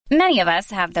Many of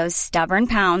us have those stubborn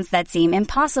pounds that seem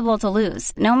impossible to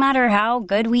lose, no matter how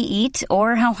good we eat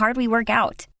or how hard we work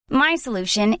out. My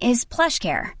solution is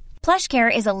PlushCare.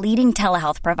 PlushCare is a leading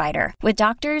telehealth provider with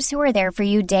doctors who are there for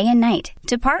you day and night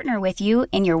to partner with you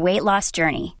in your weight loss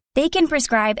journey. They can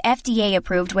prescribe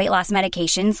FDA-approved weight loss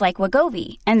medications like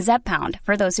Wegovy and Zepbound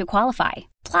for those who qualify.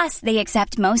 Plus, they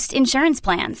accept most insurance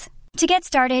plans. To get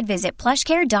started, visit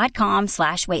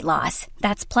plushcare.com/weightloss.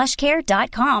 That's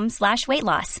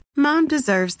plushcare.com/weightloss. Mom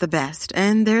deserves the best,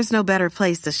 and there's no better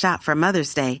place to shop for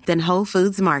Mother's Day than Whole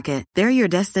Foods Market. They're your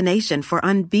destination for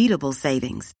unbeatable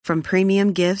savings, from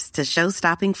premium gifts to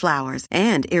show-stopping flowers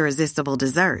and irresistible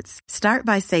desserts. Start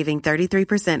by saving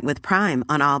 33% with Prime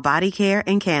on all body care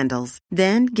and candles.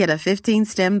 Then get a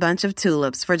 15-stem bunch of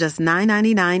tulips for just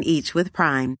 $9.99 each with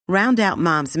Prime. Round out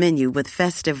Mom's menu with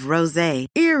festive rosé,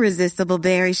 irresistible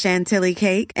berry chantilly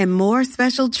cake, and more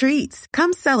special treats.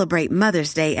 Come celebrate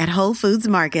Mother's Day at Whole Foods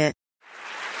Market.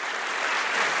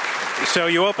 So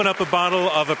you open up a bottle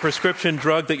of a prescription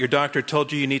drug that your doctor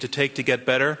told you need to take to get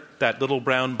better, that little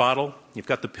brown bottle. You've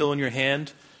got the pill in your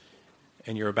hand,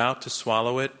 and you're about to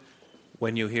swallow it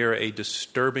when you hear a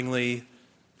disturbingly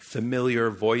familiar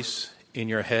voice in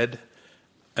your head,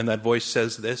 and that voice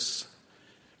says this: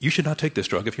 "You should not take this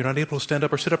drug if you're not able to stand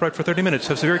up or sit upright for 30 minutes,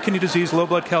 have severe kidney disease, low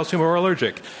blood calcium, or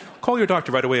allergic. Call your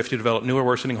doctor right away if you develop new or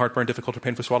worsening heartburn, difficulty or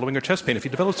painful swallowing, or chest pain. If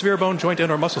you develop severe bone, joint,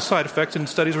 and or muscle side effects, and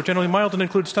studies were generally mild and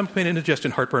include stomach pain,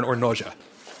 indigestion, heartburn, or nausea."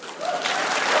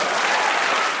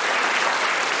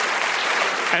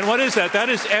 And what is that? That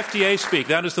is FDA speak.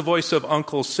 That is the voice of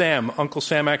Uncle Sam. Uncle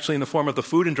Sam actually in the form of the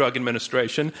Food and Drug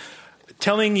Administration,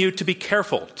 telling you to be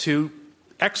careful, to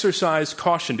exercise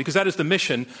caution, because that is the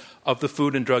mission of the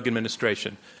Food and Drug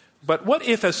Administration. But what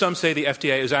if, as some say, the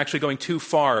FDA is actually going too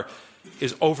far,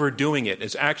 is overdoing it,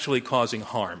 is actually causing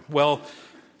harm? Well,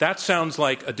 that sounds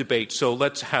like a debate, so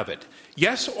let's have it.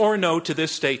 Yes or no to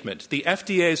this statement: the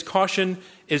FDA's caution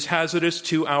is hazardous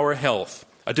to our health.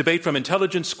 A debate from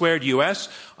Intelligence Squared US.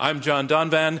 I'm John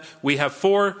Donvan. We have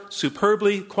 4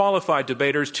 superbly qualified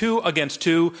debaters, 2 against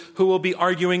 2, who will be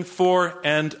arguing for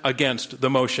and against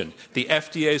the motion. The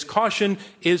FDA's caution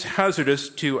is hazardous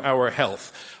to our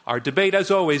health. Our debate, as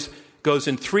always, goes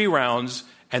in 3 rounds,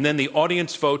 and then the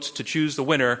audience votes to choose the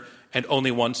winner, and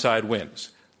only one side wins.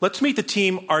 Let's meet the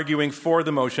team arguing for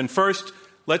the motion. First,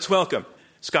 let's welcome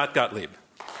Scott Gottlieb.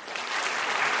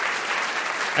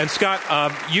 And Scott,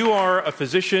 you are a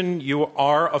physician. You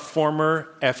are a former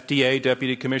FDA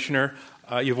deputy commissioner.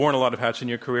 You've worn a lot of hats in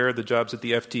your career, the jobs at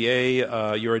the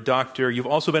FDA. You're a doctor. You've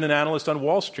also been an analyst on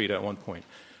Wall Street at one point.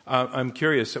 I'm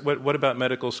curious, what about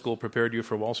medical school prepared you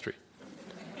for Wall Street?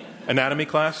 Anatomy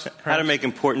class? Perhaps? How to make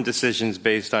important decisions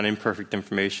based on imperfect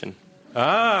information.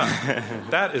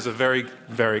 That is a very,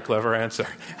 very clever answer.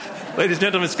 Ladies and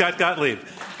gentlemen, Scott Gottlieb.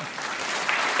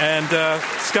 And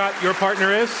Scott, your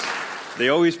partner is? The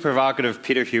always provocative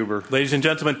Peter Huber. Ladies and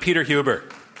gentlemen, Peter Huber.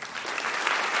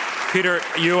 Peter,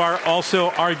 you are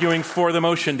also arguing for the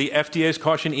motion. The FDA's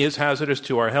caution is hazardous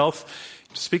to our health.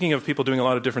 Speaking of people doing a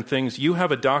lot of different things, you have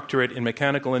a doctorate in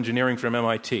mechanical engineering from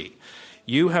MIT.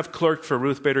 You have clerked for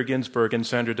Ruth Bader Ginsburg and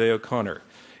Sandra Day O'Connor.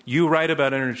 You write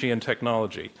about energy and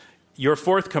technology. Your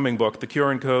forthcoming book, The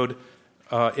Cure and Code,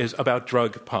 is about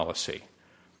drug policy.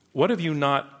 What have you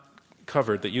not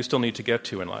covered that you still need to get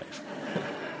to in life?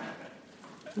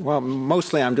 Well,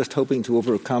 mostly I'm just hoping to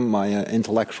overcome my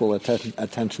intellectual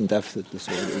attention deficit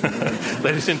disorder.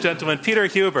 Ladies and gentlemen, Peter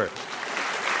Huber,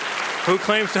 who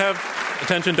claims to have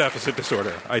attention deficit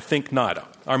disorder. I think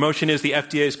not. Our motion is the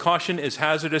FDA's caution is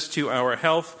hazardous to our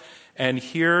health. And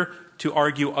here to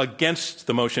argue against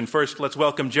the motion, first, let's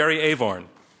welcome Jerry Avorn.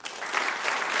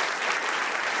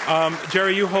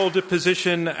 Jerry, you hold a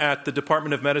position at the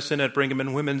Department of Medicine at Brigham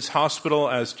and Women's Hospital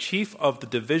as chief of the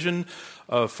Division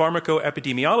of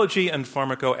Pharmacoepidemiology and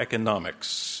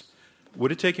Pharmacoeconomics.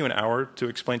 Would it take you an hour to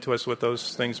explain to us what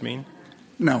those things mean?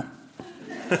 No.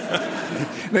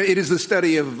 It is the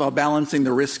study of balancing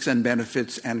the risks and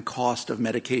benefits and cost of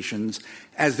medications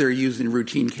as they're used in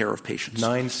routine care of patients.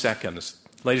 9 seconds.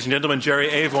 Ladies and gentlemen, Jerry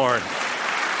Avorn.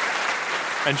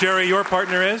 And Jerry, your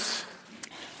partner is?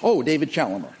 Oh, David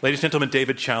Challoner. Ladies and gentlemen,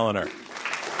 David Challoner.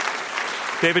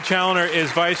 David Challoner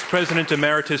is Vice President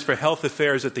Emeritus for Health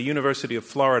Affairs at the University of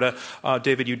Florida.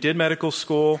 David, you did medical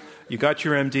school, you got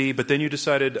your MD, but then you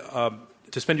decided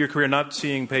to spend your career not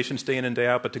seeing patients day in and day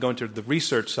out, but to go into the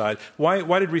research side.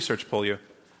 Why did research pull you?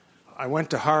 I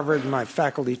went to Harvard, and my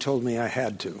faculty told me I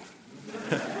had to.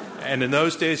 And in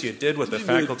those days, you did what the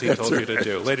faculty told you to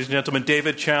do. Ladies and gentlemen,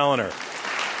 David Challoner.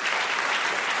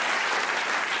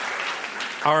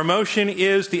 Our motion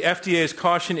is the FDA's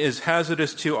caution is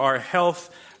hazardous to our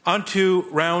health. On to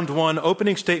round one,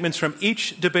 opening statements from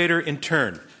each debater in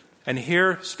turn. And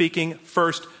here, speaking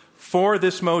first for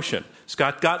this motion,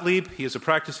 Scott Gottlieb. He is a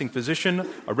practicing physician,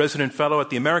 a resident fellow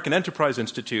at the American Enterprise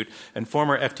Institute, and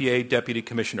former FDA Deputy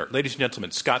Commissioner. Ladies and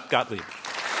gentlemen, Scott Gottlieb.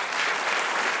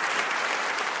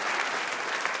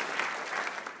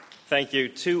 Thank you.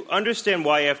 To understand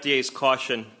why FDA's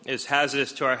caution is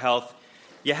hazardous to our health,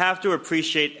 you have to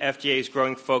appreciate FDA's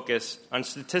growing focus on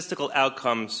statistical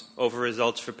outcomes over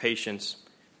results for patients.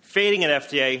 Fading at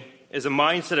FDA is a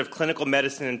mindset of clinical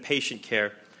medicine and patient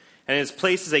care, and it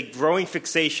places a growing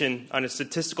fixation on the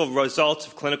statistical results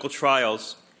of clinical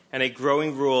trials and a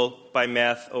growing rule by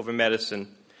math over medicine.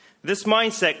 This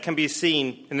mindset can be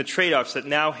seen in the trade-offs that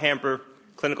now hamper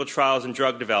clinical trials and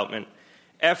drug development.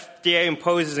 FDA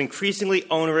imposes increasingly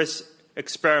onerous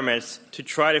experiments to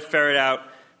try to ferret out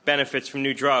benefits from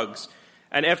new drugs,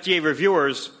 and FDA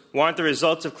reviewers want the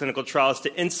results of clinical trials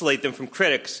to insulate them from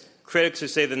critics who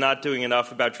say they're not doing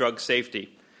enough about drug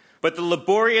safety. But the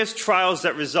laborious trials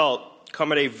that result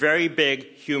come at a very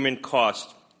big human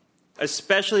cost,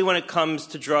 especially when it comes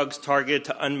to drugs targeted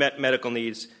to unmet medical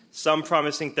needs. Some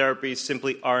promising therapies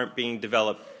simply aren't being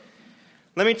developed.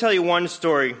 Let me tell you one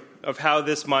story of how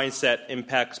this mindset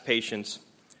impacts patients.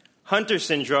 Hunter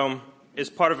syndrome is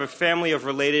part of a family of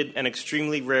related and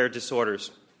extremely rare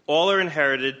disorders. All are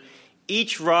inherited.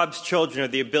 Each robs children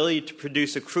of the ability to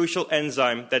produce a crucial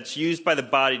enzyme that's used by the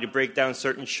body to break down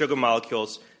certain sugar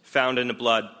molecules found in the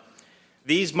blood.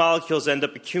 These molecules end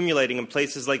up accumulating in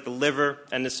places like the liver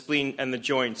and the spleen and the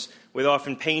joints, with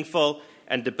often painful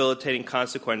and debilitating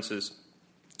consequences.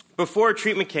 Before a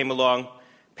treatment came along,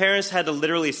 parents had to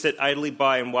literally sit idly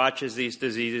by and watch as these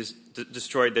diseases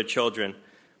destroyed their children.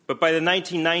 But by the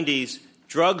 1990s,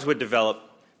 drugs were developed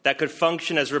that could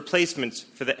function as replacements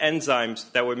for the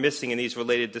enzymes that were missing in these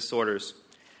related disorders.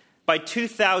 By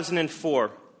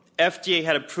 2004, FDA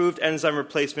had approved enzyme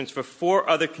replacements for 4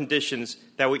 other conditions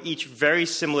that were each very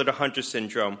similar to Hunter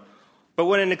syndrome. But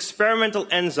when an experimental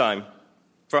enzyme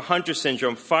for Hunter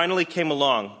syndrome finally came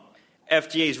along,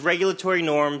 FDA's regulatory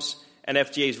norms and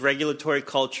FDA's regulatory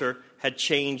culture had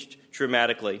changed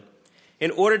dramatically.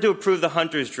 In order to approve the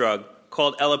Hunter's drug,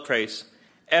 called Elaprase,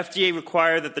 FDA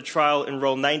required that the trial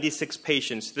enroll 96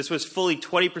 patients. This was fully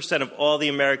 20% of all the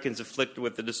Americans afflicted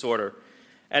with the disorder.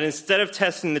 And instead of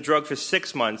testing the drug for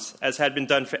 6 months, as had been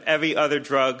done for every other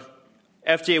drug,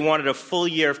 FDA wanted a full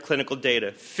year of clinical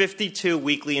data, 52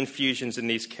 weekly infusions in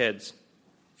these kids.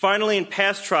 Finally, in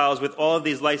past trials with all of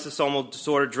these lysosomal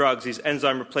disorder drugs, these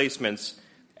enzyme replacements,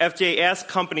 FDA asked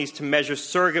companies to measure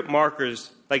surrogate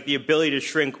markers like the ability to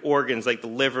shrink organs like the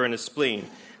liver and the spleen.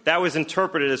 That was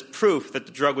interpreted as proof that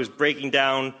the drug was breaking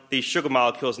down these sugar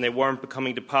molecules and they weren't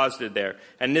becoming deposited there.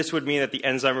 And this would mean that the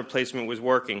enzyme replacement was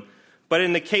working. But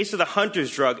in the case of the Hunter's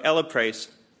drug, Elaprase,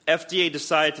 FDA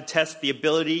decided to test the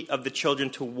ability of the children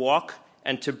to walk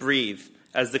and to breathe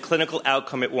as the clinical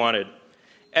outcome it wanted.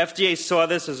 FDA saw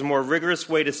this as a more rigorous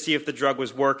way to see if the drug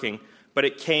was working, but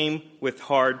it came with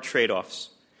hard trade-offs.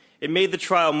 It made the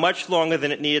trial much longer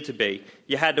than it needed to be.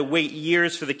 You had to wait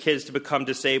years for the kids to become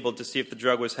disabled to see if the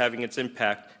drug was having its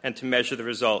impact and to measure the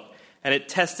result. And it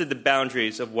tested the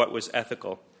boundaries of what was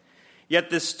ethical.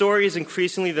 Yet this story is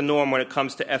increasingly the norm when it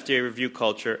comes to FDA review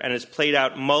culture and has played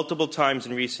out multiple times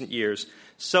in recent years,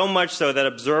 so much so that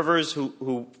observers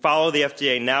who follow the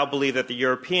FDA now believe that the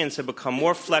Europeans have become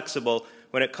more flexible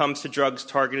when it comes to drugs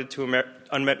targeted to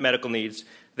unmet medical needs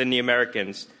than the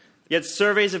Americans. Yet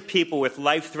surveys of people with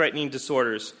life-threatening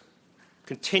disorders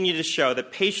continue to show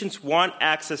that patients want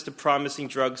access to promising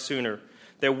drugs sooner.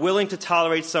 They're willing to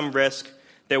tolerate some risk.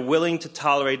 They're willing to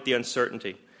tolerate the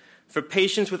uncertainty. For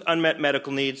patients with unmet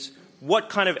medical needs, what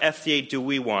kind of FDA do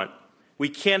we want? We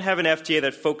can't have an FDA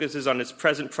that focuses on its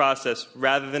present process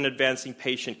rather than advancing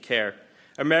patient care.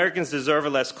 Americans deserve a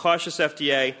less cautious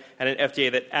FDA and an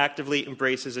FDA that actively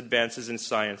embraces advances in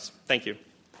science. Thank you.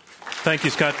 Thank you,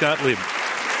 Scott Gottlieb.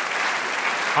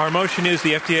 Our motion is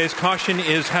the FDA's caution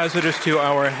is hazardous to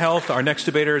our health. Our next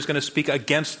debater is going to speak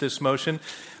against this motion.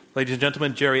 Ladies and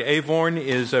gentlemen, Jerry Avorn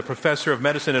is a professor of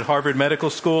medicine at Harvard Medical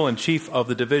School and chief of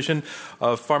the Division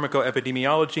of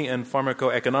Pharmacoepidemiology and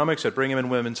Pharmacoeconomics at Brigham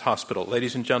and Women's Hospital.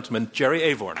 Ladies and gentlemen, Jerry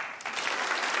Avorn.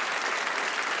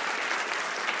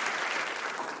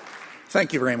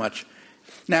 Thank you very much.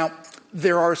 Now,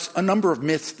 There are a number of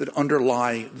myths that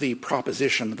underlie the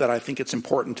proposition that I think it's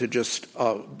important to just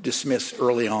dismiss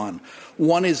early on.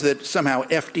 One is that somehow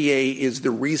FDA is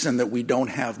the reason that we don't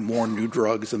have more new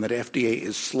drugs and that FDA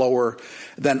is slower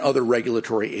than other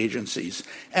regulatory agencies.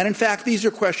 And in fact, these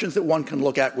are questions that one can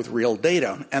look at with real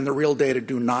data, and the real data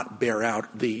do not bear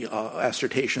out the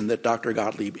assertion that Dr.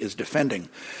 Gottlieb is defending.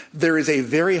 There is a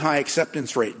very high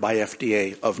acceptance rate by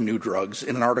FDA of new drugs.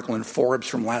 In an article in Forbes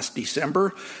from last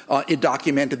December, it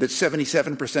documented that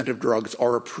 77% of drugs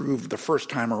are approved the first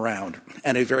time around,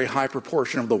 and a very high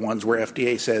proportion of the ones where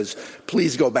FDA says,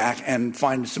 please go back and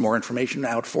find some more information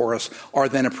out for us, are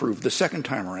then approved the second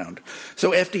time around.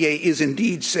 So FDA is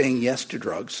indeed saying yes to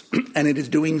drugs, and it is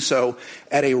doing so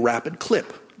at a rapid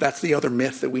clip. That's the other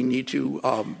myth that we need to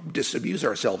disabuse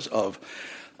ourselves of.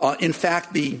 In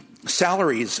fact, the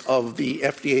salaries of the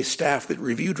FDA staff that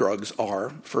review drugs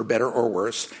are, for better or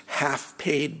worse, half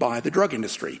paid by the drug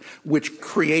industry, which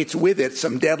creates with it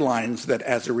some deadlines that,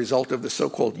 as a result of the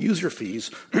so-called user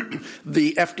fees,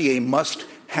 the FDA must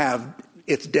have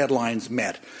its deadlines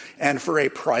met. And for a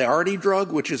priority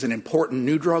drug, which is an important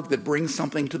new drug that brings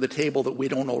something to the table that we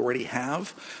don't already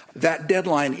have, that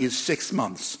deadline is 6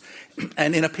 months.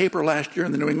 And in a paper last year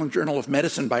in the New England Journal of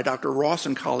Medicine by Dr. Ross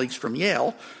and colleagues from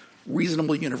Yale,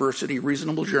 reasonable university,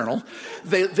 reasonable journal,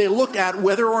 they looked at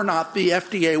whether or not the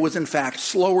FDA was in fact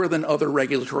slower than other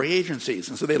regulatory agencies.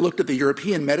 And so they looked at the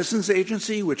European Medicines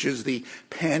Agency, which is the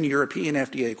pan-European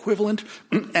FDA equivalent,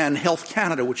 and Health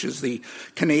Canada, which is the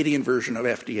Canadian version of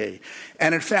FDA.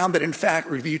 And it found that in fact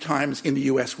review times in the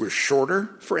US were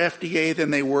shorter for FDA than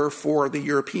they were for the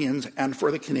Europeans and for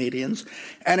the Canadians.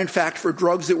 And in fact, for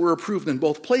drugs that were approved in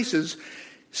both places,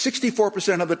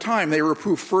 64% of the time they were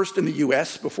approved first in the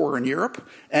U.S. before in Europe,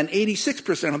 and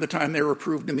 86% of the time they were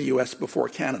approved in the U.S. before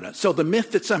Canada. So the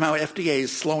myth that somehow FDA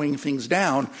is slowing things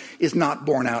down is not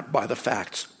borne out by the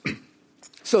facts.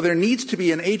 So there needs to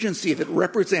be an agency that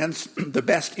represents the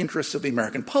best interests of the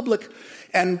American public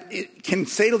and it can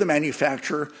say to the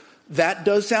manufacturer, that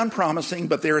does sound promising,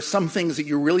 but there are some things that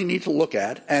you really need to look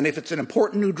at. And if it's an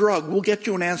important new drug, we'll get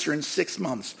you an answer in 6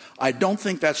 months. I don't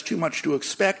think that's too much to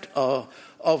expect of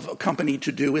a company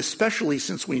to do, especially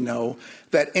since we know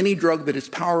that any drug that is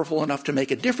powerful enough to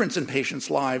make a difference in patients'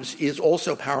 lives is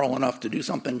also powerful enough to do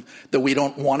something that we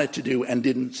don't want it to do and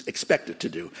didn't expect it to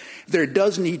do. There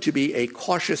does need to be a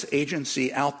cautious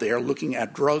agency out there looking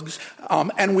at drugs,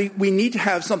 and we need to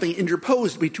have something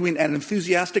interposed between an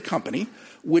enthusiastic company,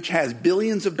 which has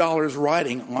billions of dollars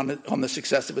riding on the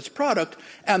success of its product,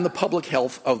 and the public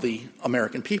health of the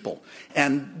American people.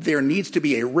 And there needs to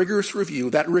be a rigorous review.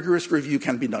 That rigorous review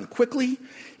can be done quickly.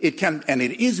 It can, and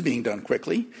it is being done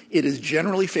quickly. It is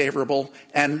generally favorable.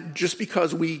 And just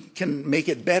because we can make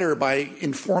it better by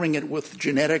informing it with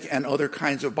genetic and other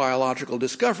kinds of biological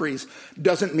discoveries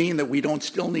doesn't mean that we don't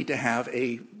still need to have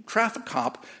a traffic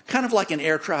cop, kind of like an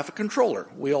air traffic controller.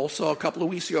 We all saw a couple of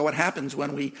weeks ago what happens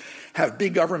when we have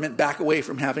big government back away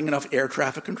from having enough air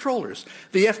traffic controllers.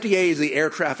 The FDA is the air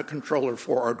traffic controller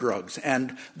for our drugs,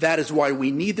 and that is why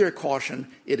we need their caution.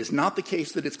 It is not the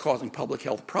case that it's causing public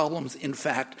health problems. In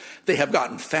fact, they have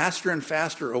gotten faster and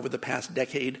faster over the past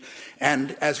decade,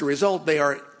 and as a result, they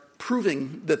are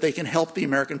proving that they can help the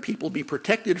American people be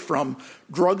protected from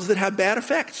drugs that have bad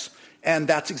effects. And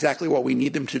that's exactly what we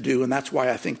need them to do, and that's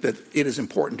why I think that it is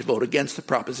important to vote against the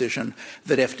proposition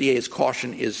that FDA's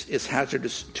caution is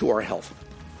hazardous to our health.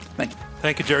 Thank you.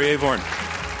 Thank you, Jerry Avorn.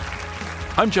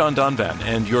 I'm John Donvan,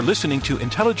 and you're listening to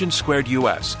Intelligence Squared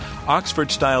U.S.,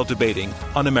 Oxford-style debating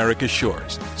on America's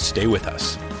shores. Stay with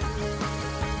us.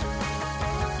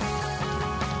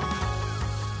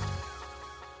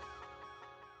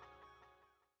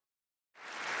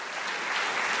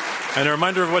 And a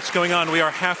reminder of what's going on. We are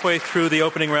halfway through the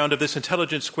opening round of this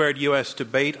Intelligence Squared U.S.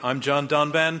 debate. I'm John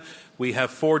Donvan. We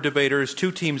have 4 debaters, 2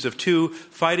 teams of 2,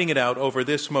 fighting it out over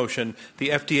this motion. The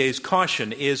FDA's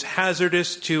caution is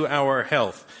hazardous to our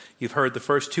health. You've heard the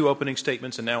first 2 opening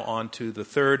statements, and now on to the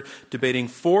third, debating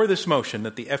for this motion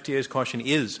that the FDA's caution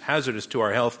is hazardous to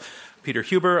our health. Peter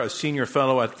Huber, a senior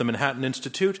fellow at the Manhattan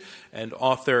Institute and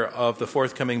author of the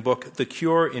forthcoming book, The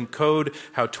Cure in Code,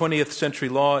 How 20th Century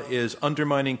Law is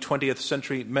Undermining 20th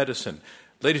Century Medicine.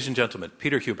 Ladies and gentlemen,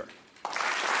 Peter Huber.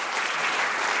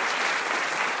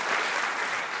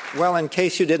 Well, in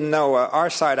case you didn't know, our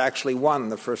side actually won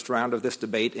the first round of this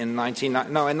debate in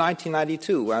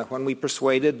 1992 when we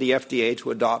persuaded the FDA to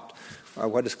adopt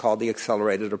what is called the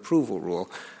accelerated approval rule.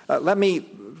 Let me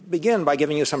begin by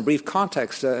giving you some brief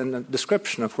context and a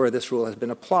description of where this rule has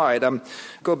been applied.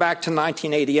 Go back to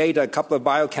 1988, a couple of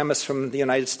biochemists from the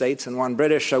United States and one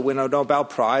British win a Nobel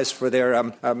Prize for their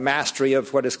mastery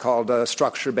of what is called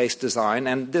structure-based design.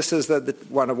 And this is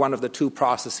one of the two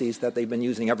processes that they've been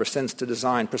using ever since to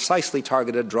design precisely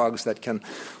targeted drugs that can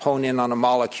hone in on a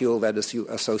molecule that is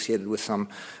associated with some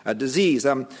disease.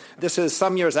 This is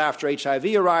some years after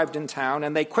HIV arrived in town,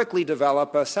 and they quickly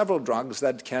develop several drugs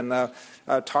that can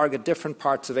target different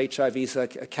parts of HIV's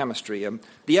chemistry.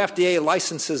 The FDA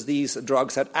licenses these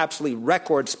drugs at absolutely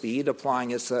record speed,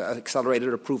 applying its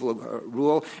accelerated approval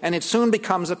rule, and it soon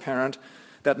becomes apparent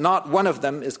that not one of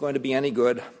them is going to be any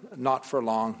good, not for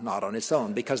long, not on its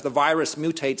own, because the virus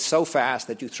mutates so fast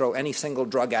that you throw any single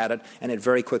drug at it and it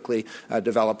very quickly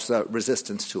develops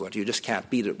resistance to it. You just can't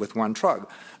beat it with one drug.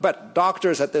 But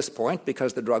doctors at this point,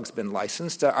 because the drug's been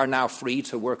licensed, are now free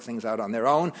to work things out on their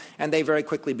own, and they very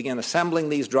quickly begin assembling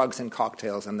these drugs in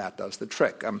cocktails, and that does the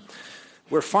trick.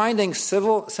 We're finding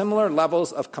similar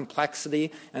levels of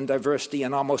complexity and diversity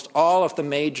in almost all of the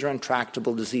major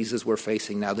intractable diseases we're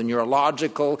facing now, the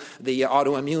neurological, the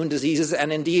autoimmune diseases,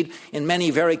 and indeed in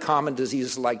many very common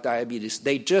diseases like diabetes.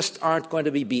 They just aren't going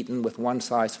to be beaten with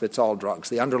one-size-fits-all drugs.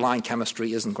 The underlying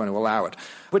chemistry isn't going to allow it,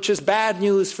 which is bad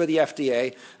news for the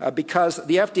FDA because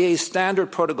the FDA's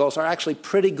standard protocols are actually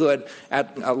pretty good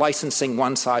at licensing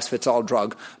one-size-fits-all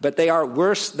drug, but they are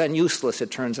worse than useless,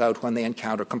 it turns out, when they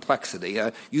encounter complexity.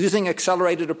 Using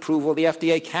accelerated approval, the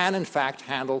FDA can, in fact,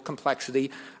 handle complexity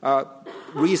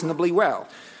reasonably well.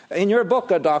 In your book,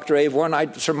 Dr. Avorn,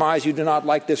 I surmise you do not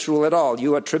like this rule at all.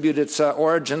 You attribute its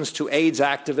origins to AIDS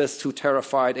activists who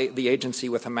terrified the agency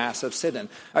with a massive sit-in.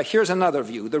 Here's another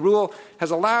view. The rule has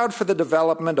allowed for the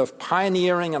development of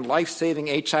pioneering and life-saving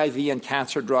HIV and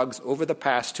cancer drugs over the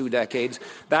past 2 decades.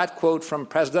 That quote from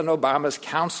President Obama's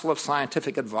Council of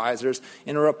Scientific Advisors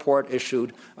in a report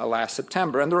issued last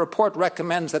September. And the report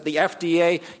recommends that the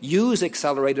FDA use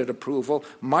accelerated approval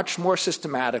much more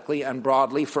systematically and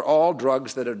broadly for all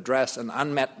drugs that address an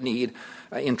unmet need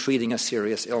in treating a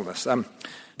serious illness.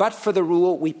 But for the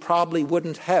rule, we probably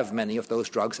wouldn't have many of those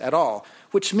drugs at all,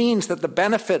 which means that the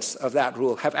benefits of that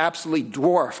rule have absolutely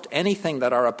dwarfed anything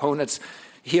that our opponents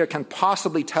here can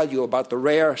possibly tell you about the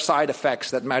rare side effects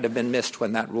that might have been missed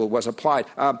when that rule was applied.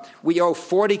 We owe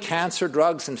 40 cancer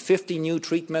drugs and 50 new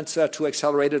treatments to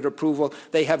accelerated approval.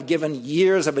 They have given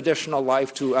years of additional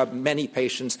life to many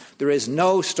patients. There is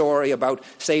no story about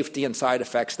safety and side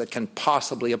effects that can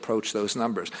possibly approach those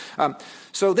numbers.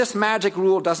 So this magic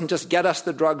rule doesn't just get us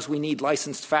the drugs we need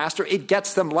licensed faster. It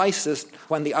gets them licensed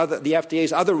when the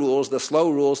FDA's other rules, the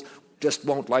slow rules, just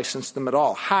won't license them at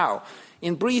all. How?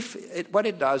 In brief, what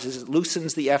it does is it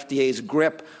loosens the FDA's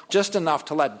grip just enough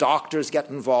to let doctors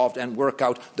get involved and work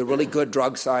out the really good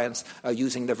drug science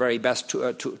using the very best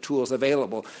tools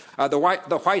available. The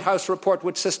White House report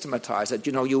would systematize it.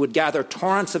 You would gather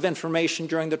torrents of information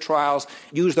during the trials,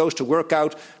 use those to work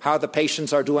out how the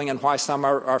patients are doing and why some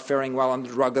are faring well on the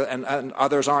drug and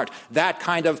others aren't. That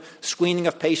kind of screening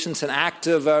of patients and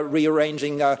active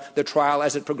rearranging the trial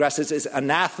as it progresses is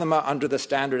anathema under the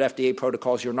standard FDA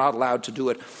protocols. You're not allowed to do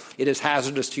it. It is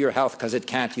hazardous to your health because it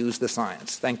can't use the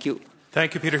science. Thank you.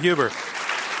 Thank you, Peter Huber.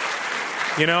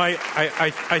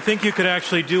 I think you could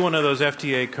actually do one of those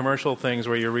FDA commercial things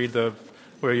where you read the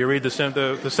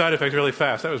side effects really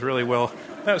fast. That was really well.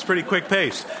 That was pretty quick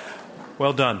pace.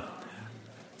 Well done.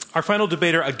 Our final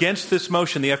debater against this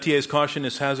motion, the FDA's caution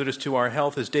is hazardous to our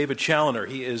health, is David Challoner.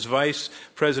 He is Vice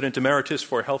President Emeritus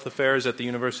for Health Affairs at the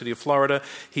University of Florida.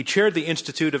 He chaired the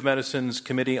Institute of Medicine's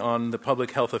Committee on the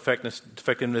Public Health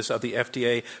Effectiveness of the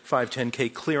FDA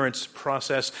 510K clearance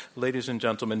process. Ladies and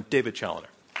gentlemen, David Challoner.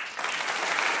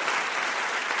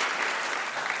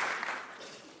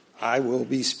 I will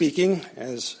be speaking,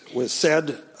 as was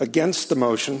said, against the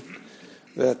motion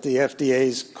that the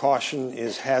FDA's caution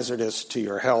is hazardous to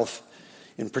your health,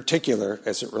 in particular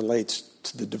as it relates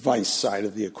to the device side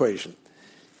of the equation.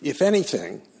 If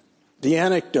anything, the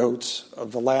anecdotes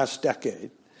of the last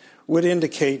decade would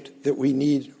indicate that we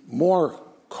need more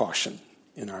caution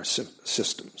in our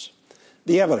systems.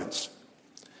 The evidence.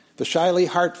 The Shiley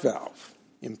heart valve,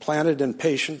 implanted in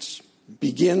patients,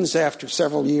 begins after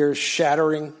several years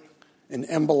shattering and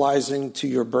embolizing to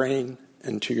your brain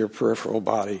and to your peripheral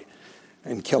body,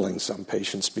 and killing some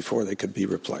patients before they could be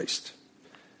replaced.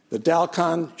 The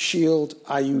Dalcon Shield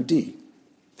IUD,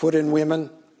 put in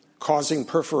women, causing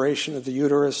perforation of the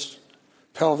uterus,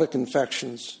 pelvic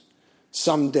infections,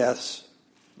 some deaths,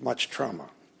 much trauma.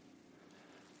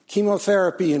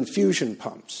 Chemotherapy infusion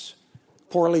pumps,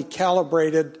 poorly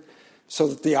calibrated so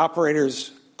that the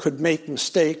operators could make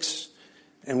mistakes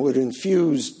and would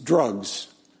infuse drugs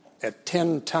at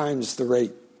 10 times the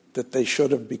rate that they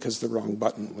should have because the wrong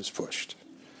button was pushed,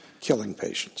 killing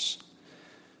patients.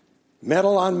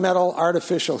 Metal-on-metal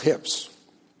artificial hips,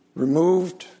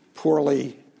 removed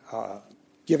poorly,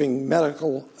 giving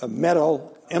metal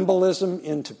embolism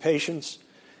into patients,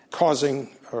 causing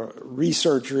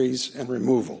resurgeries and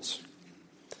removals.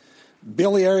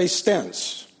 Biliary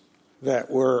stents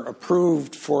that were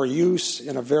approved for use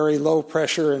in a very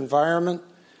low-pressure environment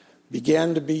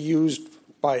began to be used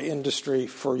by industry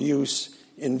for use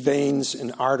in veins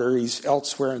and arteries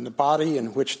elsewhere in the body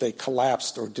in which they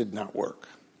collapsed or did not work.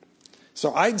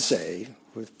 So I'd say,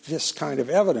 with this kind of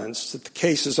evidence, that the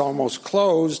case is almost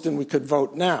closed and we could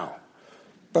vote now.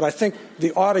 But I think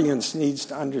the audience needs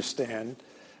to understand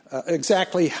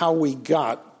exactly how we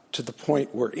got to the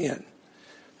point we're in.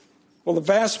 Well, the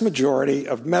vast majority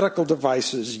of medical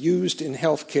devices used in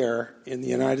healthcare in the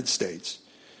United States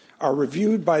are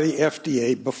reviewed by the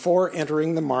FDA before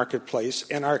entering the marketplace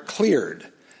and are cleared.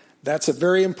 That's a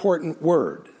very important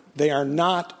word. They are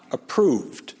not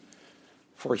approved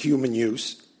for human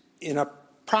use in a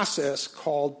process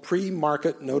called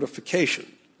pre-market notification,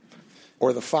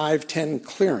 or the 510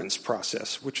 clearance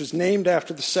process, which is named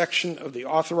after the section of the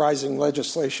authorizing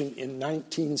legislation in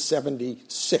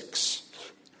 1976.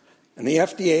 And the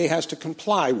FDA has to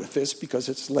comply with this because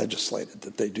it's legislated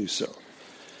that they do so.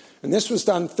 And this was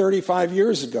done 35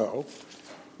 years ago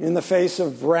in the face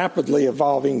of rapidly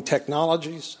evolving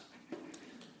technologies.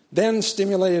 Then,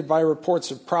 stimulated by reports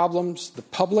of problems, the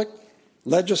public,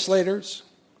 legislators,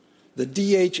 the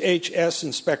DHHS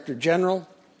Inspector General,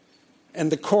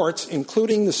 and the courts,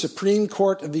 including the Supreme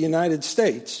Court of the United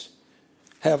States,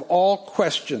 have all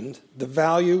questioned the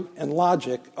value and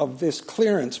logic of this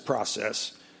clearance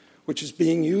process, which is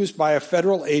being used by a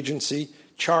federal agency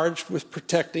charged with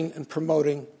protecting and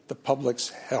promoting the public's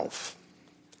health.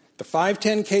 The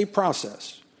 510K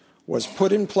process was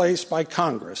put in place by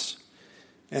Congress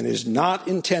and is not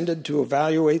intended to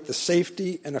evaluate the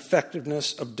safety and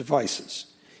effectiveness of devices.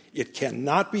 It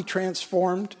cannot be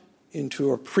transformed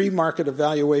into a pre-market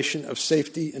evaluation of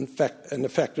safety and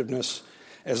effectiveness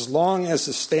as long as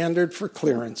the standard for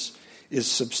clearance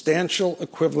is substantial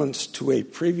equivalence to a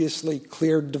previously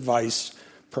cleared device,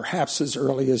 perhaps as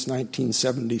early as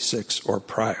 1976 or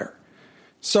prior.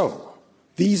 So,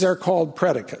 these are called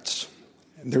predicates,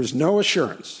 and there's no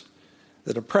assurance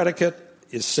that a predicate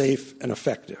is safe and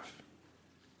effective.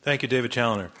 Thank you, David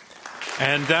Challoner.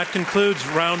 And that concludes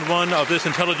round one of this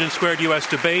Intelligence Squared U.S.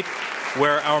 debate,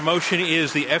 where our motion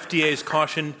is the FDA's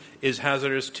caution is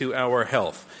hazardous to our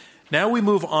health. Now we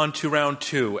move on to round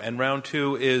two, and round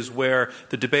two is where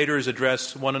the debaters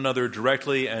address one another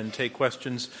directly and take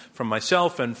questions from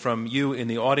myself and from you in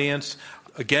the audience.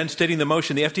 Again, stating the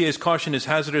motion, the FDA's caution is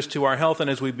hazardous to our health. And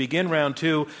as we begin round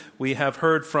two, we have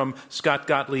heard from Scott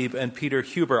Gottlieb and Peter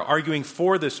Huber arguing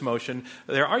for this motion.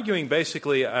 They're arguing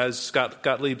basically, as Scott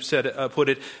Gottlieb said, put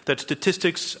it, that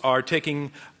statistics are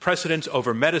taking precedence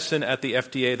over medicine at the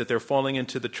FDA, that they're falling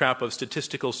into the trap of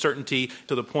statistical certainty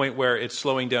to the point where it's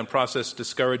slowing down process,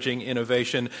 discouraging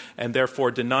innovation, and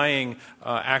therefore denying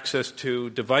access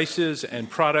to devices and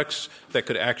products that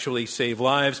could actually save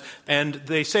lives. And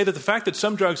they say that the fact that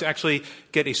some drugs actually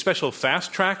get a special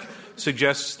fast track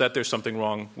suggests that there's something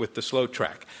wrong with the slow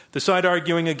track. The side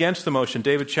arguing against the motion,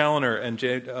 David Challoner and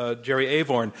Jerry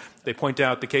Avorn, they point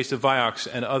out the case of Vioxx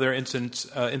and other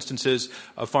instances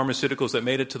of pharmaceuticals that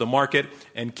made it to the market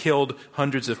and killed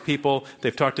hundreds of people.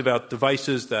 They've talked about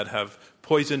devices that have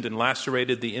poisoned and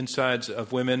lacerated the insides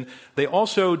of women. They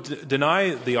also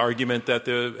deny the argument that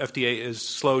the FDA is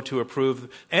slow to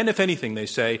approve. And if anything, they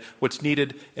say, what's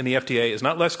needed in the FDA is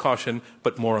not less caution,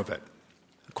 but more of it.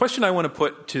 The question I want to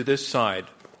put to this side,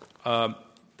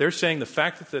 they're saying the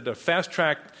fact that a fast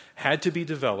track had to be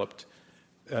developed,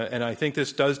 and I think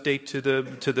this does date to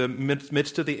the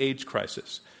midst of the AIDS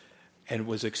crisis, and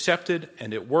was accepted,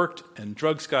 and it worked, and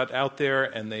drugs got out there,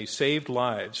 and they saved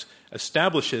lives,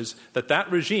 establishes that that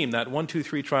regime, that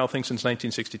 1-2-3 trial thing since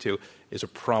 1962, is a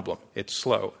problem. It's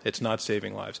slow. It's not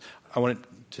saving lives. I want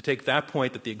to take that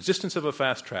point that the existence of a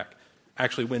fast track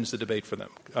actually wins the debate for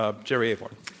them. Jerry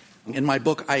Avorn. In my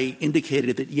book, I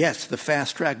indicated that, yes, the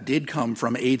fast track did come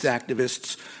from AIDS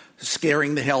activists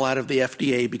scaring the hell out of the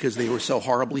FDA because they were so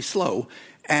horribly slow,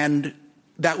 and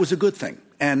that was a good thing.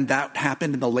 And that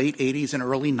happened in the late 80s and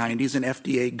early 90s, and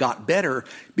FDA got better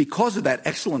because of that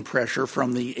excellent pressure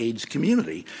from the AIDS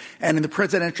community. And in the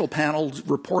presidential panel's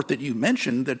report that you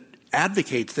mentioned that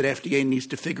advocates that FDA needs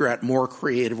to figure out more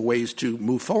creative ways to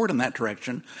move forward in that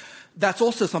direction, That's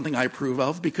also something I approve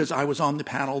of because I was on the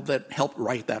panel that helped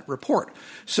write that report.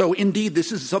 So indeed,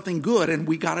 this is something good, and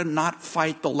we got to not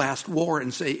fight the last war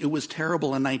and say it was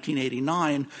terrible in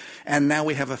 1989, and now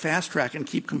we have a fast track and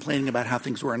keep complaining about how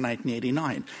things were in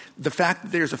 1989. The fact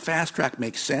that there's a fast track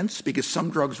makes sense because some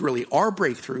drugs really are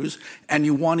breakthroughs, and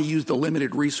you want to use the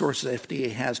limited resources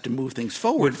FDA has to move things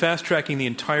forward. Would fast tracking the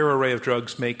entire array of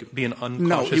drugs be an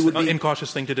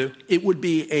incautious thing to do? It would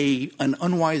be an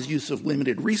unwise use of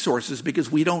limited resources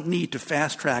because we don't need to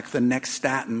fast-track the next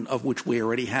statin, of which we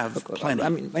already have plenty. I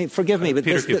mean, forgive me, but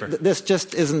this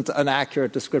just isn't an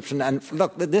accurate description. And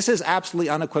look, this is absolutely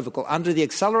unequivocal. Under the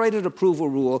accelerated approval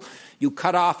rule, you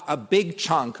cut off a big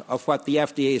chunk of what the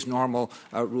FDA's normal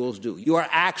rules do. You are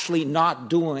actually not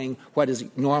doing what is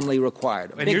normally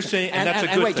required. And you're saying, and that's a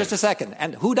good thing. Wait, just a second.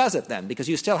 And who does it then? Because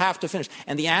you still have to finish.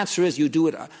 And the answer is you do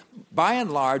it, by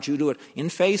and large, you do it in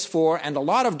phase 4. And a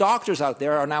lot of doctors out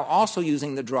there are now also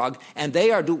using the drug, and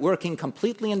they are working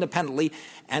completely independently,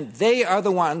 and they are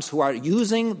the ones who are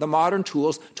using the modern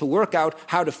tools to work out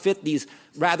how to fit these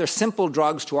rather simple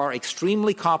drugs to our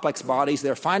extremely complex bodies.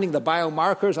 They're finding the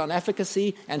biomarkers on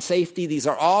efficacy and safety. These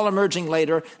are all emerging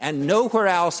later, and nowhere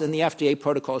else in the FDA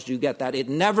protocols do you get that. It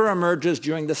never emerges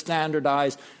during the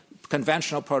standardized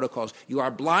conventional protocols. You are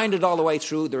blinded all the way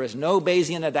through. There is no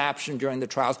Bayesian adaptation during the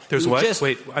trials. There's what?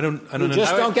 Wait, I don't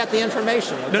don't get the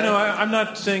information. Okay? No, I'm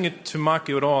not saying it to mock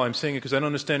you at all. I'm saying it because I don't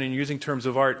understand, and you're using terms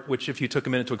of art, which if you took a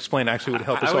minute to explain, actually would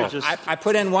help us all. I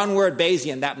put in one word,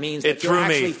 Bayesian. That means it threw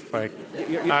me.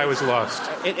 I was lost.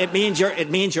 It means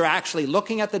you're actually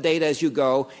looking at the data as you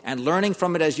go and learning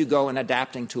from it as you go and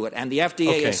adapting to it. And the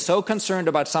FDA is so concerned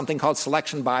about something called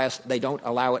selection bias, they don't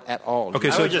allow it at all. Okay,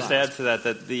 I would just add to that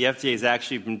the FDA has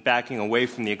actually been backing away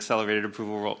from the accelerated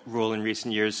approval rule in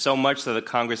recent years, so much so that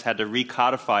Congress had to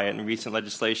recodify it in recent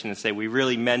legislation and say, we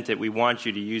really meant it. We want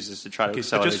you to use this to try to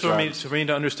accelerate drugs. But just for me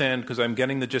to understand, because I'm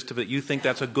getting the gist of it, you think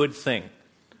that's a good thing.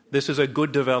 This is a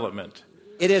good development.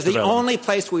 It is the only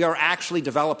place we are actually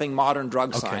developing modern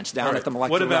drug science down at the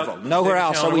molecular level. Nowhere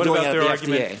else are we doing it at the FDA. What about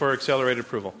their argument for accelerated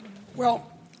approval?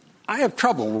 Well, I have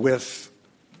trouble with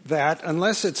that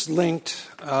unless it's linked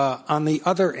on the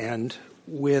other end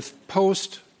with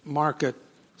post-market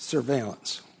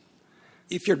surveillance.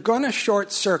 If you're going to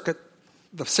short-circuit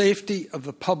the safety of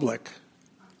the public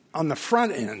on the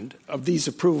front end of these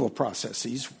approval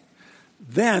processes,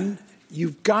 then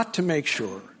you've got to make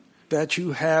sure that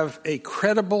you have a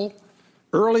credible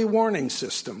early warning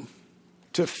system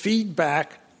to feed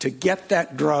back to get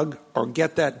that drug or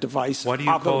get that device out of the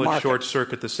market. Why do you call it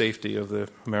short-circuit the safety of the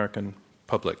American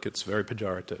public? It's very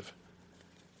pejorative.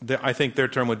 I think their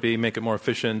term would be make it more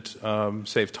efficient,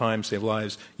 save time, save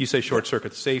lives. You say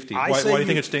short-circuit safety. Why do you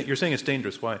think it's you're saying it's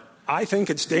dangerous? Why? I think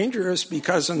it's dangerous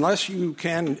because unless you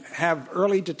can have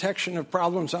early detection of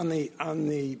problems on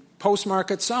the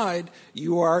post-market side,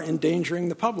 you are endangering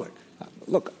the public.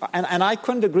 Look, and I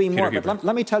couldn't agree more, but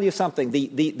let me tell you something.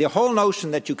 The whole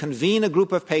notion that you convene a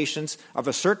group of patients of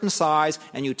a certain size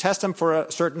and you test them for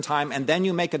a certain time and then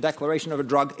you make a declaration of a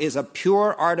drug is a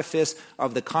pure artifice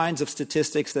of the kinds of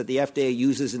statistics that the FDA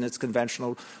uses in its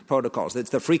conventional protocols. It's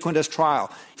the frequentist trial.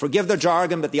 Forgive the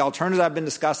jargon, but the alternative I've been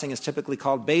discussing is typically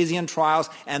called Bayesian trials,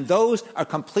 and those are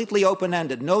completely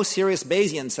open-ended. No serious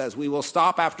Bayesian says we will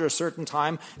stop after a certain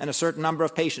time and a certain number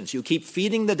of patients. You keep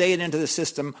feeding the data into the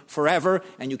system forever,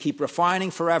 and you keep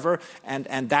refining forever,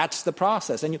 and that's the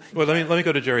process. And well, let me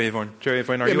go to Jerry Avorn. Jerry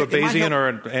Avorn, are you a Bayesian or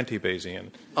an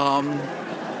anti-Bayesian?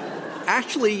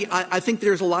 Actually, I think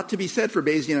there's a lot to be said for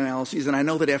Bayesian analyses, and I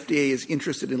know that FDA is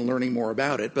interested in learning more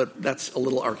about it, but that's a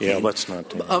little arcane. Yeah, let's not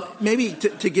do that. Maybe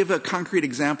to give a concrete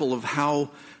example of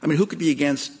who could be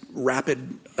against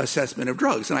rapid assessment of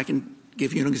drugs? And I can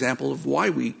give you an example of why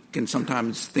we can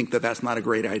sometimes think that that's not a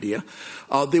great idea.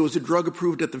 There was a drug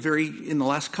approved in the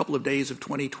last couple of days of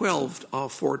 2012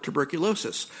 for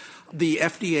tuberculosis. The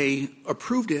FDA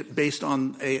approved it based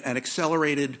on an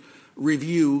accelerated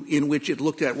review in which it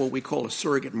looked at what we call a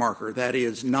surrogate marker. That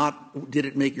is, not did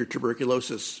it make your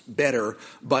tuberculosis better,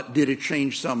 but did it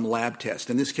change some lab test.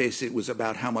 In this case, it was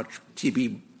about how much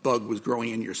TB bug was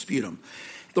growing in your sputum.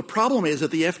 The problem is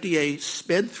that the FDA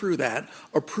sped through that,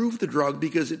 approved the drug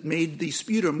because it made the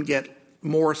sputum get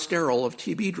more sterile of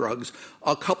TB drugs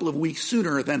a couple of weeks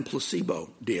sooner than placebo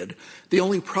did. The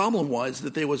only problem was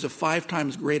that there was a 5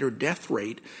 times greater death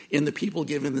rate in the people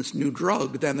given this new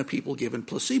drug than the people given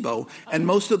placebo, and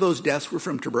most of those deaths were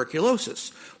from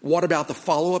tuberculosis. What about the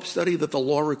follow-up study that the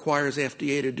law requires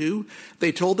FDA to do?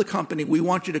 They told the company, we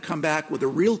want you to come back with a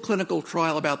real clinical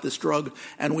trial about this drug,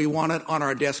 and we want it on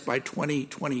our desk by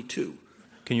 2022.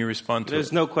 Can you respond to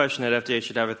There's no question that FDA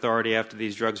should have authority after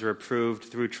these drugs are approved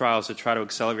through trials to try to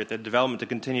accelerate their development, to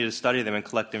continue to study them and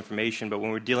collect information. But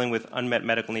when we're dealing with unmet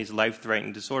medical needs,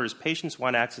 life-threatening disorders, patients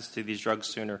want access to these drugs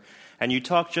sooner. And you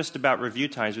talk just about review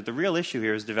times, but the real issue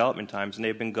here is development times, and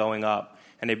they've been going up.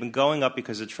 And they've been going up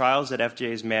because the trials that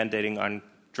FDA is mandating on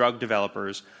drug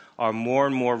developers are more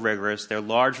and more rigorous. They're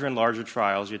larger and larger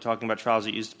trials. You're talking about trials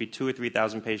that used to be 2,000 or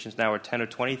 3,000 patients, now are 10,000 or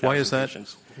 20,000 Why is that?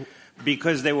 patients.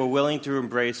 Because they were willing to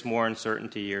embrace more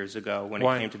uncertainty years ago when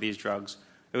it came to these drugs.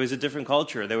 It was a different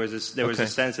culture. There was a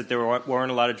sense that there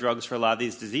weren't a lot of drugs for a lot of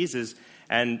these diseases,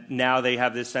 and now they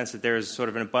have this sense that there is sort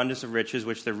of an abundance of riches,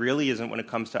 which there really isn't when it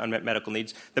comes to unmet medical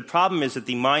needs. The problem is that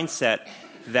the mindset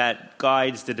that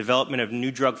guides the development of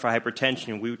new drug for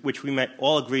hypertension, which we might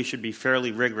all agree should be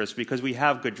fairly rigorous because we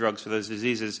have good drugs for those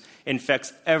diseases,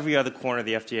 infects every other corner of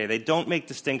the FDA. They don't make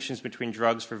distinctions between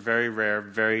drugs for very rare,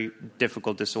 very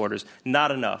difficult disorders.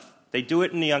 Not enough. They do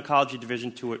it in the oncology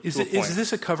division to a point. Is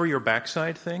this a cover your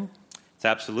backside thing? It's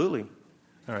absolutely.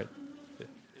 All right.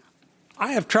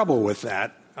 I have trouble with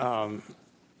that. The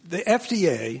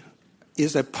FDA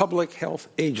is a public health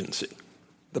agency.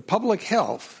 The public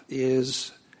health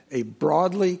is a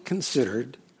broadly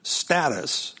considered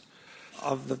status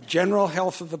of the general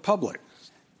health of the public.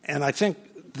 And I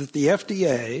think that the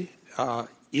FDA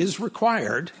is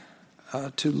required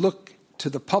to look to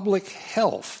the public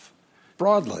health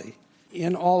broadly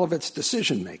in all of its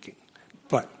decision-making.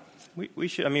 But we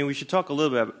should talk a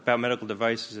little bit about medical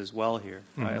devices as well here.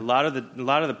 Mm-hmm. A lot of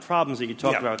the problems that you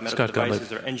talk about with medical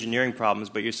devices are engineering problems,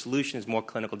 but your solution is more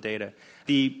clinical data.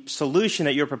 The solution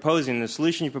that you're proposing, the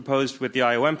solution you proposed with the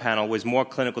IOM panel, was more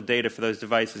clinical data for those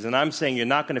devices. And I'm saying you're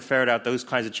not going to ferret out those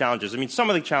kinds of challenges. I mean, some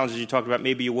of the challenges you talked about,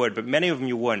 maybe you would, but many of them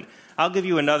you wouldn't. I'll give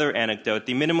you another anecdote.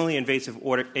 The minimally invasive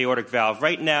aortic valve.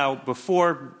 Right now,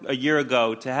 before a year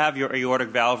ago, to have your aortic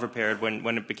valve repaired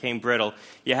when it became brittle,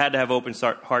 you had to have open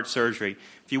heart surgery.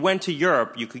 If you went to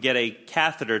Europe, you could get a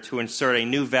catheter to insert a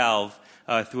new valve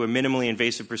through a minimally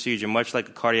invasive procedure, much like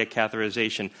a cardiac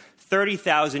catheterization.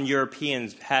 30,000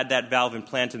 Europeans had that valve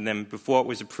implanted in them before it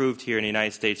was approved here in the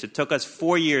United States. It took us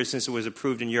 4 years since it was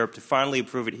approved in Europe to finally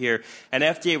approve it here. And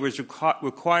FDA was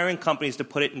requiring companies to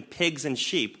put it in pigs and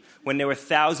sheep when there were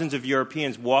thousands of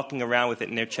Europeans walking around with it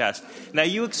in their chest. Now,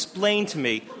 you explain to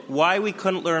me why we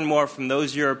couldn't learn more from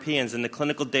those Europeans and the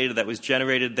clinical data that was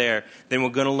generated there than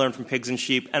we're going to learn from pigs and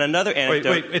sheep. And another anecdote...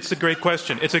 Wait, it's a great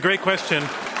question. It's a great question.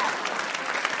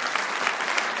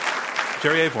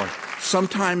 Jerry Avorn.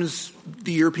 Sometimes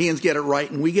the Europeans get it right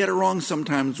and we get it wrong.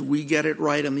 Sometimes we get it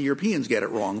right and the Europeans get it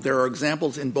wrong. There are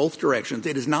examples in both directions.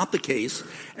 It is not the case,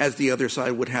 as the other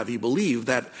side would have you believe,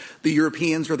 that the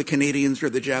Europeans or the Canadians or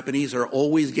the Japanese are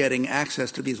always getting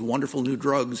access to these wonderful new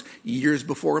drugs years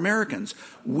before Americans.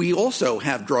 We also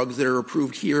have drugs that are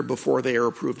approved here before they are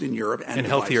approved in Europe. And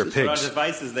healthier pigs. But on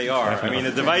devices, they are. I mean,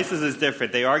 the devices is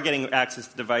different. They are getting access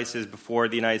to devices before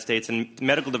the United States, and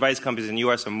medical device companies in the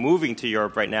U.S. are moving to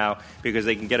Europe right now because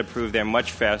they can get approved there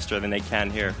much faster than they can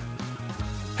here.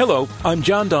 Hello, I'm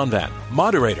John Donvan,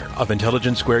 moderator of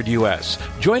Intelligence Squared US.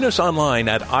 Join us online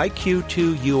at iq2us.org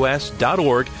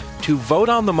to vote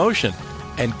on the motion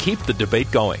and keep the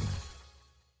debate going.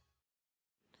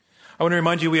 I want to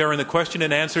remind you we are in the question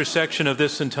and answer section of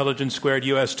this Intelligence Squared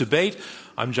US debate.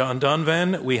 I'm John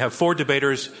Donvan. We have 4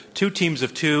 debaters, 2 teams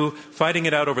of 2, fighting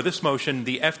it out over this motion: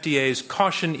 the FDA's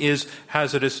caution is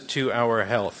hazardous to our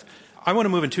health. I want to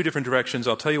move in 2 different directions.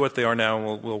 I'll tell you what they are now,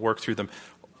 and we'll work through them.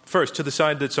 First, to the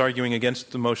side that's arguing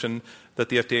against the motion that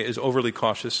the FDA is overly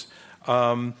cautious,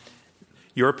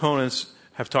 your opponents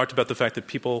have talked about the fact that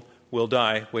people will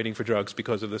die waiting for drugs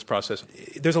because of this process.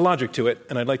 There's a logic to it,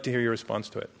 and I'd like to hear your response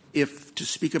to it. If, to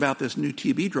speak about this new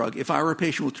TB drug, if I were a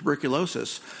patient with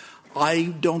tuberculosis,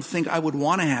 I don't think I would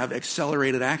want to have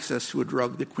accelerated access to a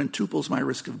drug that quintuples my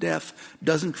risk of death,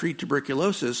 doesn't treat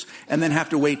tuberculosis, and then have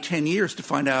to wait 10 years to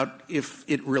find out if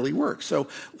it really works. So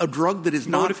a drug that is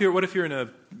not... What if you're in a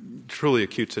truly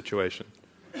acute situation?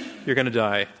 You're going to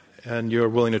die, and you're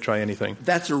willing to try anything.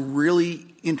 That's a really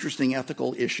interesting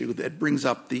ethical issue that brings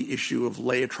up the issue of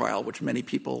Laetrile, which many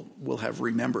people will have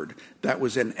remembered. That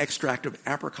was an extract of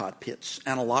apricot pits,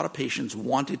 and a lot of patients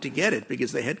wanted to get it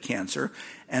because they had cancer,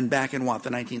 and back in, the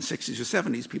 1960s or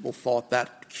 70s, people thought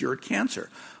that cured cancer.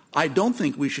 I don't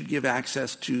think we should give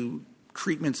access to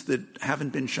treatments that haven't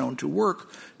been shown to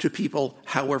work to people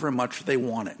however much they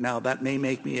want it. Now, that may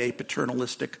make me a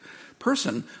paternalistic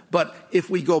person, but if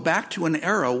we go back to an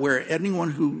era where anyone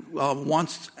who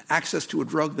wants access to a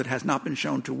drug that has not been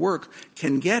shown to work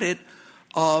can get it,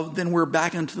 then we're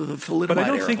back into the thalidomide era. But I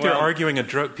don't think you're arguing a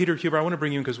drug. Peter Huber, I want to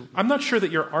bring you in because I'm not sure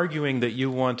that you're arguing that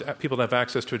you want people to have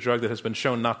access to a drug that has been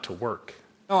shown not to work.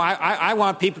 No, I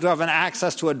want people to have an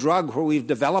access to a drug where we've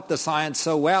developed the science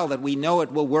so well that we know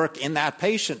it will work in that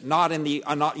patient, not in the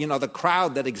the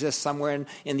crowd that exists somewhere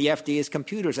in the FDA's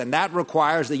computers. And that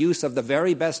requires the use of the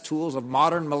very best tools of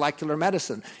modern molecular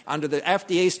medicine. Under the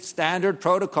FDA's standard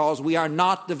protocols, we are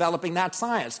not developing that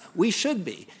science. We should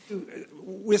be.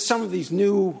 With some of these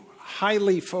new,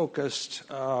 highly focused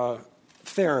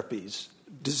therapies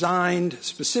designed,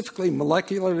 specifically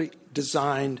molecularly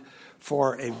designed,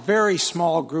 for a very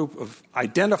small group of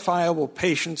identifiable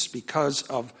patients because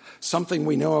of something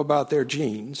we know about their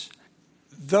genes,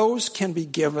 those can be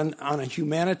given on a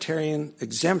humanitarian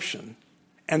exemption.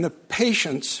 And the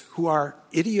patients who are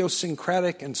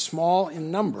idiosyncratic and small in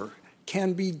number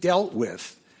can be dealt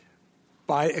with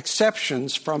by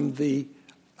exceptions from the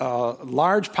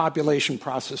large population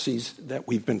processes that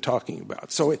we've been talking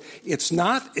about. So it's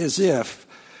not as if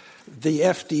the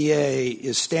FDA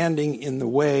is standing in the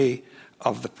way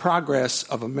of the progress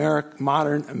of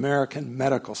modern American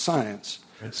medical science.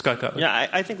 Scott Gottlieb. Yeah,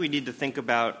 I think we need to think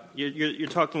about, you're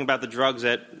talking about the drugs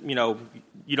that,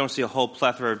 you don't see a whole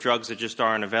plethora of drugs that just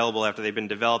aren't available after they've been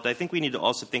developed. I think we need to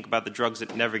also think about the drugs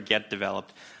that never get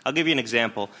developed. I'll give you an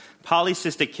example.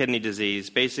 Polycystic kidney disease,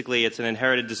 basically it's an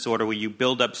inherited disorder where you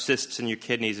build up cysts in your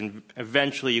kidneys and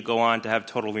eventually you go on to have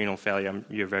total renal failure.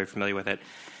 You're very familiar with it.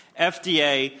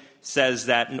 FDA says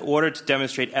that in order to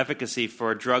demonstrate efficacy for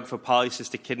a drug for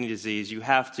polycystic kidney disease, you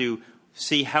have to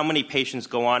see how many patients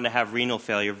go on to have renal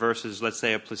failure versus, let's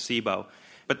say, a placebo.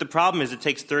 But the problem is it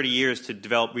takes 30 years to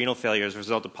develop renal failure as a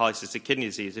result of polycystic kidney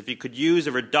disease. If you could use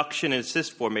a reduction in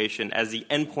cyst formation as the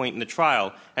endpoint in the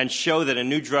trial and show that a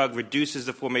new drug reduces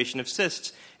the formation of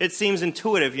cysts, it seems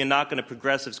intuitive you're not going to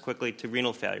progress as quickly to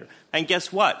renal failure. And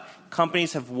guess what?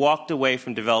 Companies have walked away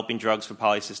from developing drugs for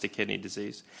polycystic kidney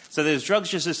disease. So there's drugs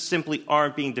just simply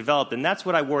aren't being developed, and that's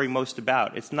what I worry most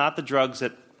about. It's not the drugs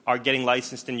that are getting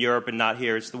licensed in Europe and not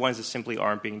here. It's the ones that simply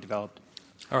aren't being developed.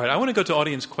 All right, I want to go to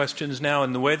audience questions now,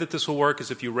 and the way that this will work is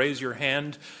if you raise your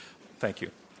hand. Thank you.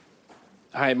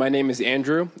 Hi, my name is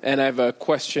Andrew, and I have a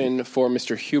question for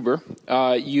Mr. Huber.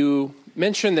 You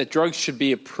mentioned that drugs should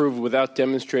be approved without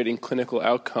demonstrating clinical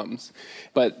outcomes,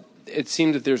 but it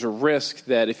seems that there's a risk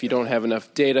that if you don't have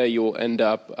enough data, you will end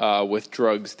up with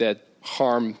drugs that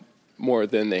harm more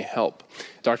than they help.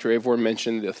 Dr. Avorn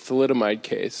mentioned the thalidomide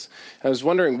case. I was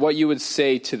wondering what you would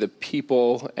say to the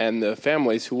people and the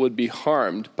families who would be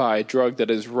harmed by a drug that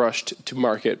is rushed to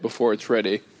market before it's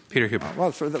ready. Peter Huber.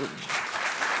 Well, for the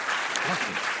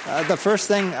first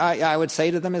thing I would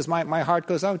say to them is my heart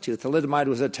goes out to you. Thalidomide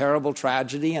was a terrible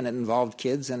tragedy, and it involved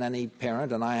kids, and any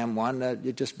parent, and I am one,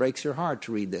 it just breaks your heart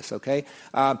to read this, okay?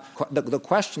 The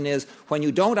question is, when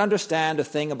you don't understand a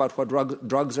thing about what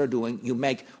drugs are doing, you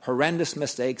make horrendous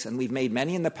mistakes, and we've made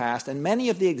many in the past, and many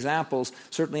of the examples,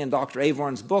 certainly in Dr.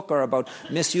 Avorn's book, are about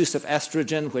misuse of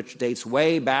estrogen, which dates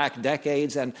way back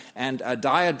decades, and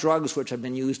diet drugs, which have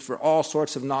been used for all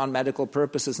sorts of non-medical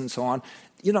purposes and so on.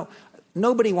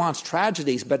 Nobody wants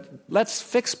tragedies, but let's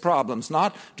fix problems,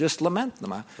 not just lament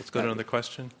them. Let's go to another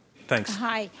question. Thanks.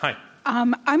 Hi. Hi.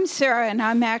 I'm Sarah, and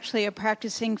I'm actually a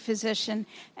practicing physician.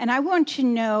 And I want to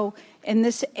know, in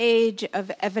this age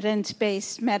of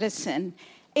evidence-based medicine,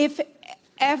 if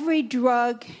every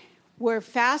drug were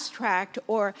fast-tracked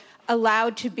or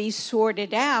allowed to be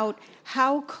sorted out,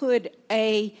 how could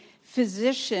a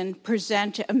physician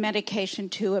present a medication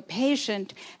to a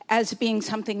patient as being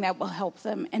something that will help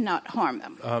them and not harm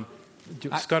them?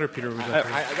 Scott or Peter?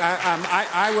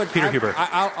 I would. Peter Huber.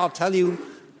 I'll tell you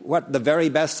what the very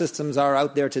best systems are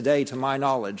out there today, to my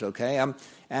knowledge. Okay,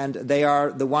 and they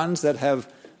are the ones that have,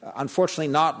 unfortunately,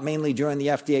 not mainly during the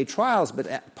FDA trials,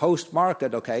 but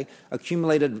post-market. Okay,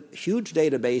 accumulated huge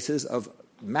databases of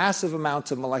massive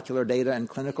amounts of molecular data and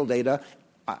clinical data.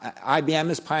 IBM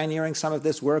is pioneering some of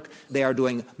this work. They are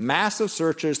doing massive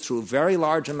searches through very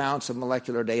large amounts of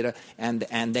molecular data, and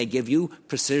they give you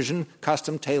precision,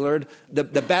 custom-tailored,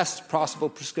 the best possible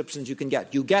prescriptions you can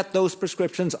get. You get those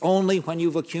prescriptions only when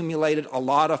you've accumulated a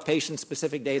lot of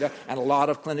patient-specific data and a lot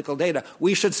of clinical data.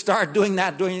 We should start doing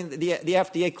that during the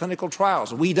FDA clinical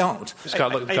trials. We don't.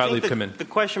 Scott Gottlieb, come in. The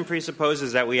question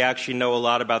presupposes that we actually know a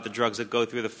lot about the drugs that go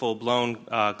through the full-blown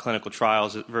clinical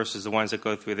trials versus the ones that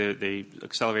go through the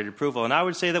accelerated approval, and I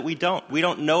would say that we don't. We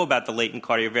don't know about the latent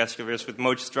cardiovascular risk with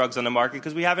most drugs on the market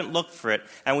because we haven't looked for it,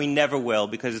 and we never will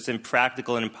because it's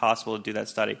impractical and impossible to do that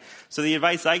study. So the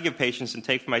advice I give patients and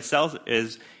take for myself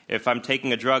is if I'm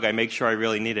taking a drug, I make sure I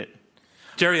really need it.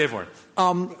 Jerry Avorn.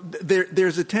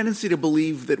 There's a tendency to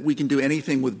believe that we can do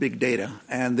anything with big data,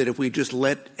 and that if we just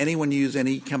let anyone use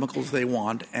any chemicals they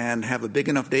want and have a big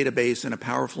enough database and a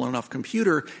powerful enough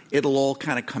computer, it'll all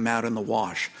kind of come out in the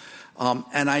wash.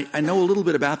 And I know a little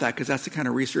bit about that because that's the kind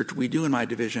of research we do in my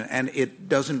division, and it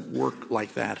doesn't work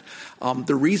like that.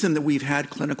 The reason that we've had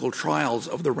clinical trials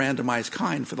of the randomized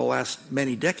kind for the last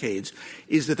many decades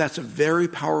is that that's a very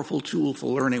powerful tool for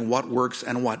learning what works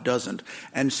and what doesn't.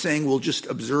 And saying we'll just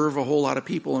observe a whole lot of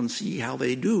people and see how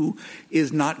they do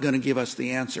is not going to give us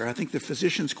the answer. I think the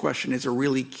physician's question is a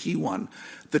really key one.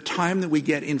 The time that we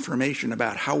get information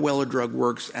about how well a drug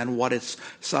works and what its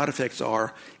side effects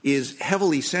are is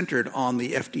heavily centered on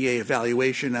the FDA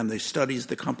evaluation and the studies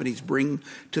the companies bring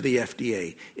to the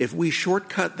FDA. If we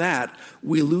shortcut that,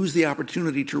 we lose the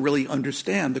opportunity to really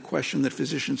understand the question that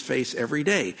physicians face every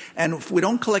day. And if we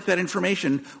don't collect that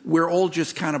information, we're all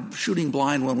just kind of shooting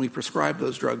blind when we prescribe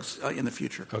those drugs in the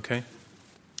future. Okay.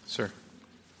 Sir.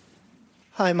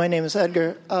 Hi, my name is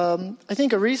Edgar. I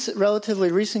think a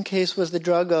relatively recent case was the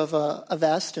drug of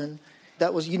Avastin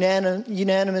that was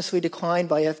unanimously declined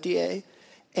by FDA.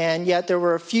 And yet there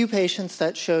were a few patients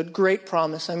that showed great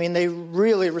promise. I mean, they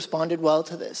really responded well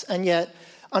to this. And yet,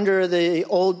 under the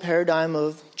old paradigm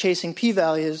of chasing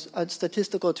p-values, a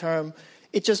statistical term,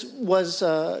 it just was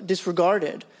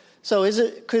disregarded. So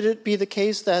could it be the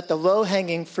case that the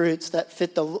low-hanging fruits that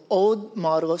fit the old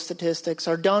model of statistics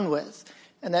are done with?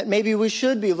 And that maybe we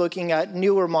should be looking at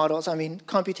newer models. I mean,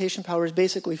 computation power is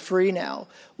basically free now.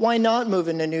 Why not move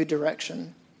in a new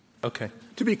direction? Okay.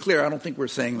 To be clear, I don't think we're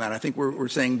saying that. I think we're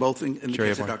saying both in the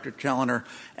case of Dr. Challoner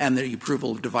and the approval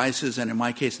of devices, and in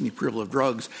my case, in the approval of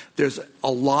drugs, there's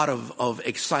a lot of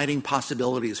exciting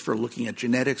possibilities for looking at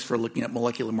genetics, for looking at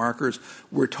molecular markers.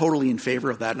 We're totally in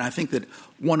favor of that. And I think that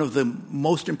one of the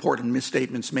most important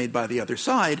misstatements made by the other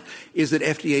side is that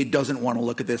FDA doesn't want to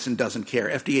look at this and doesn't care.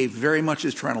 FDA very much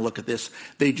is trying to look at this.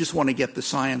 They just want to get the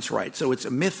science right. So it's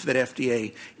a myth that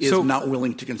FDA is not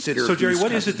willing to consider. So, Jerry,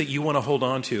 what is it that you want to hold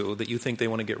on to that you think they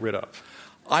want to get rid of?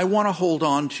 I want to hold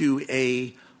on to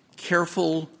a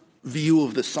careful view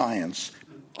of the science.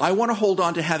 I want to hold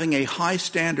on to having a high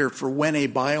standard for when a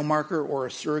biomarker or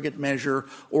a surrogate measure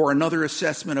or another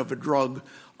assessment of a drug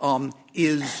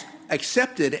is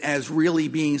accepted as really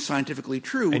being scientifically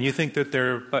true. And you think that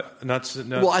they're not...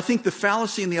 Well, I think the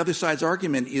fallacy in the other side's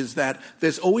argument is that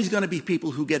there's always going to be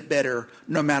people who get better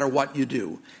no matter what you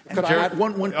do. And Could I add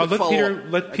one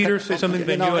let Peter say something,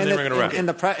 then you, and then we're going to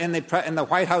wrap. In the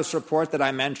White House report that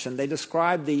I mentioned, they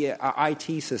described the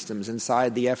IT systems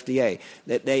inside the FDA.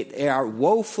 That they are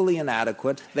woefully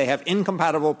inadequate, they have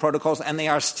incompatible protocols, and they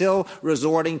are still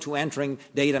resorting to entering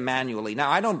data manually. Now,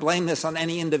 I don't blame this on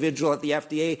any individual at the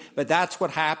FDA, but that's what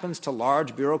happens to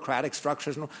large bureaucratic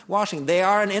structures in Washington. They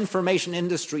are an information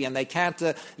industry, and they can't,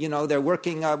 they're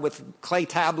working with clay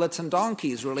tablets and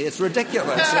donkeys, really. It's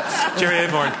ridiculous. Jerry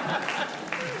Avorn.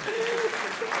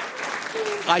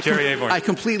 I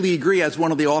completely agree. As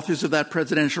one of the authors of that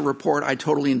presidential report, I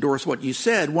totally endorse what you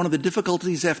said. One of the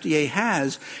difficulties FDA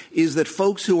has is that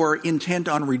folks who are intent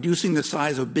on reducing the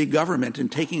size of big government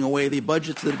and taking away the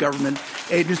budgets that government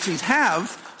agencies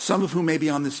have, some of whom may be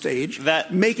on the stage,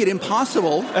 make it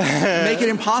impossible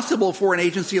for an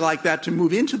agency like that to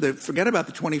move into forget about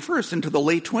the 21st, into the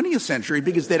late 20th century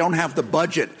because they don't have the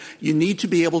budget. You need to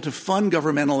be able to fund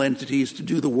governmental entities to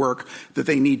do the work that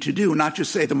they need to do, not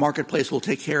just say the marketplace will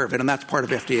take care of it, and that's part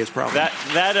of FDA's problem.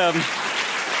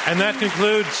 And that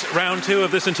concludes round 2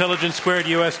 of this Intelligence Squared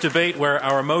U.S. debate, where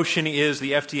our motion is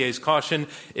the FDA's caution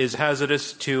is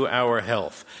hazardous to our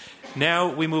health.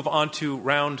 Now we move on to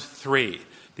round 3.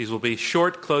 These will be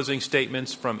short closing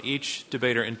statements from each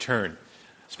debater in turn.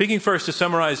 Speaking first to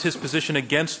summarize his position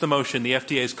against the motion, the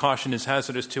FDA's caution is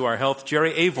hazardous to our health,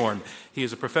 Jerry Avorn. He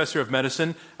is a professor of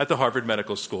medicine at the Harvard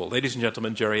Medical School. Ladies and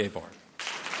gentlemen, Jerry Avorn.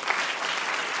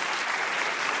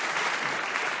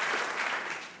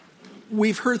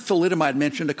 We've heard thalidomide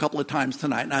mentioned a couple of times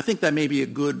tonight, and I think that may be a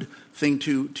good thing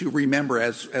to remember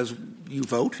as you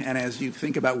vote and as you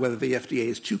think about whether the FDA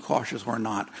is too cautious or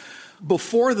not.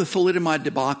 Before the thalidomide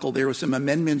debacle, there were some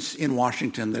amendments in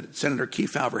Washington that Senator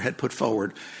Kefauver had put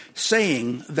forward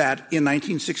saying that in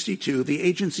 1962, the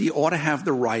agency ought to have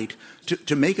the right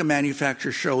to make a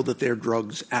manufacturer show that their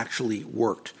drugs actually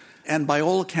worked. And by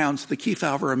all accounts, the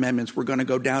Kefauver amendments were going to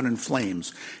go down in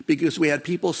flames because we had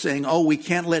people saying, we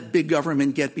can't let big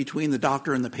government get between the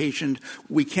doctor and the patient.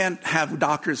 We can't have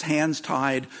doctors' hands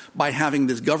tied by having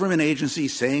this government agency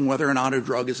saying whether or not a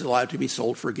drug is allowed to be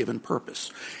sold for a given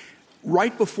purpose.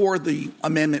 Right before the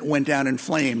amendment went down in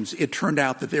flames, it turned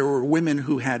out that there were women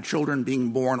who had children being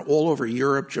born all over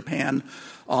Europe, Japan,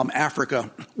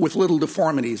 Africa with little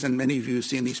deformities, and many of you have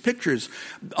seen these pictures.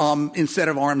 Instead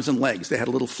of arms and legs, they had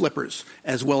little flippers,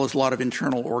 as well as a lot of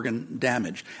internal organ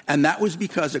damage. And that was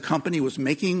because a company was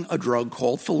making a drug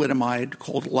called thalidomide,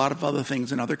 called a lot of other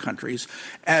things in other countries,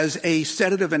 as a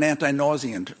sedative and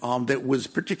anti-nauseant that was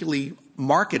particularly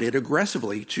marketed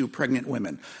aggressively to pregnant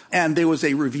women. And there was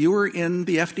a reviewer in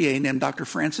the FDA named Dr.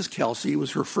 Frances Kelsey. It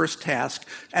was her first task.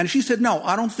 And she said, no,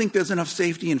 I don't think there's enough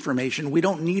safety information. We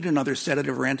don't need another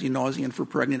sedative or anti-nauseant for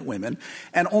pregnant women.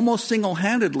 And almost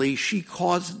single-handedly, she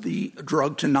caused the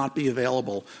drug to not be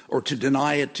available or to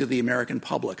deny it to the American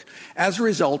public. As a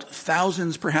result,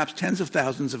 thousands, perhaps tens of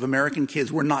thousands of American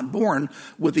kids were not born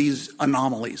with these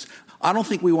anomalies. I don't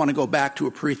think we want to go back to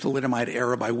a pre-thalidomide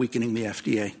era by weakening the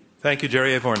FDA. Thank you,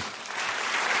 Jerry Avorn.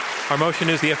 Our motion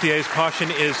is the FDA's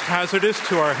caution is hazardous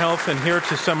to our health, and here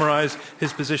to summarize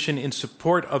his position in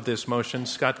support of this motion,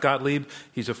 Scott Gottlieb.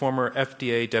 He's a former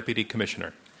FDA Deputy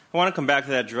Commissioner. I want to come back to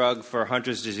that drug for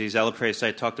Hunter's disease, Elaprase,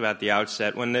 I talked about at the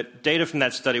outset. When the data from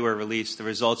that study were released, the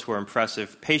results were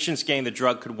impressive. Patients getting the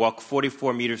drug could walk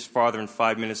 44 meters farther in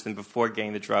 5 minutes than before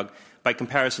getting the drug. By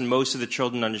comparison, most of the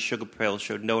children under sugar pills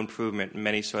showed no improvement, and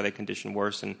many saw their condition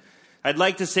worsen. I'd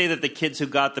like to say that the kids who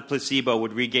got the placebo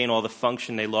would regain all the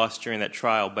function they lost during that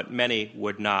trial, but many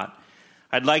would not.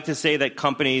 I'd like to say that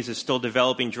companies are still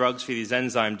developing drugs for these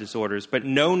enzyme disorders, but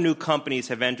no new companies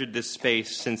have entered this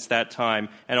space since that time,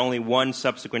 and only one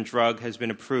subsequent drug has been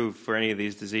approved for any of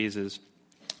these diseases.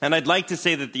 And I'd like to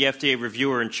say that the FDA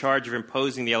reviewer in charge of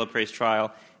imposing the Elaprase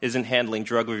trial isn't handling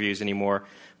drug reviews anymore,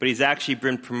 but he's actually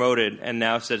been promoted and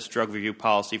now sets drug review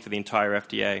policy for the entire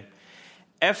FDA.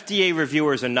 FDA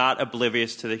reviewers are not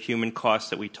oblivious to the human costs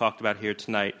that we talked about here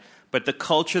tonight, but the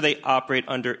culture they operate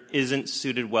under isn't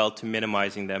suited well to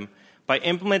minimizing them. By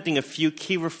implementing a few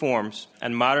key reforms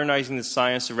and modernizing the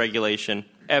science of regulation,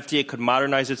 FDA could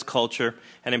modernize its culture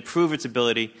and improve its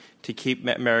ability to keep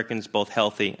Americans both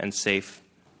healthy and safe.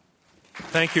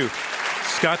 Thank you.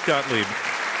 Scott Gottlieb.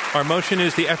 Our motion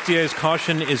is the FDA's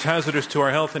caution is hazardous to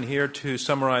our health, and here to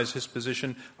summarize his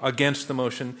position against the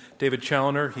motion, David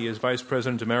Challoner. He is Vice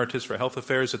President Emeritus for Health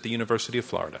Affairs at the University of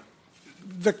Florida.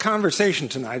 The conversation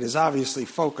tonight is obviously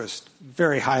focused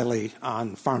very highly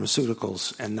on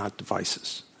pharmaceuticals and not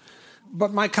devices.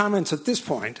 But my comments at this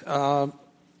point,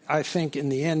 I think, in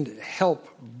the end, help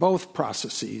both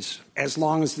processes as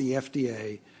long as the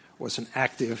FDA was an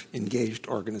active, engaged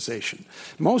organization.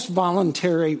 Most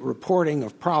voluntary reporting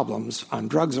of problems on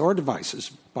drugs or devices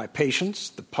by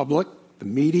patients, the public, the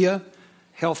media,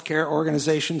 healthcare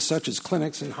organizations such as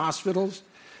clinics and hospitals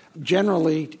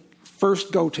generally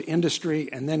first go to industry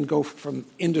and then go from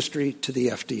industry to the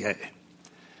FDA.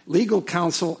 Legal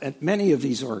counsel at many of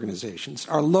these organizations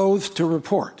are loath to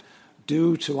report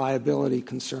due to liability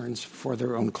concerns for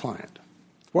their own client.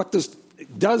 What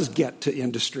does get to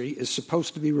industry is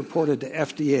supposed to be reported to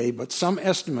FDA, but some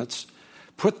estimates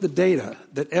put the data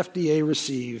that FDA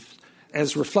receives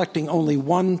as reflecting only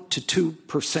 1% to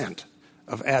 2%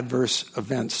 of adverse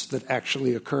events that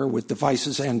actually occur with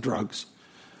devices and drugs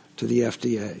to the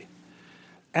FDA.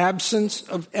 Absence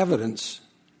of evidence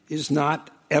is not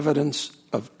evidence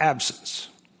of absence.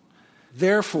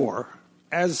 Therefore,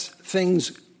 as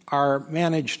things are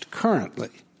managed currently,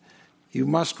 you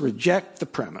must reject the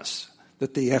premise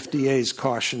that the FDA's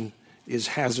caution is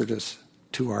hazardous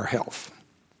to our health.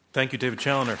 Thank you, David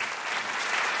Challoner.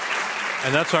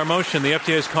 And that's our motion. The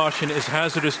FDA's caution is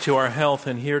hazardous to our health.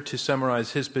 And here to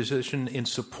summarize his position in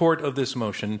support of this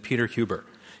motion, Peter Huber.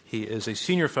 He is a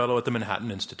senior fellow at the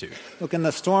Manhattan Institute. Look, in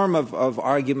the storm of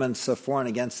arguments for and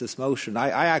against this motion,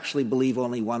 I actually believe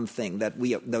only one thing, that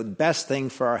the best thing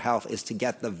for our health is to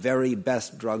get the very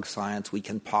best drug science we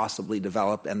can possibly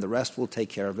develop, and the rest will take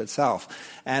care of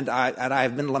itself. And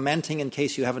I've been lamenting, in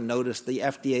case you haven't noticed, the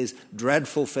FDA's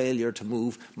dreadful failure to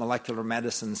move molecular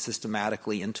medicine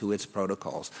systematically into its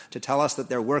protocols. To tell us that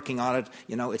they're working on it,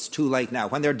 it's too late now.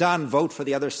 When they're done, vote for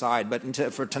the other side. But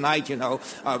for tonight,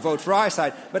 vote for our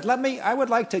side. But I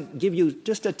would like to give you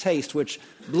just a taste, which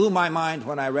blew my mind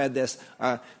when I read this.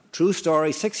 True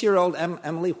story. 6-year-old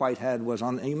Emily Whitehead was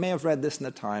on, you may have read this in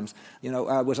the Times,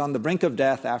 was on the brink of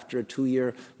death after a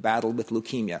 2-year battle with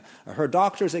leukemia. Her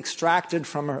doctors extracted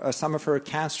from some of her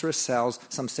cancerous cells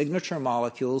some signature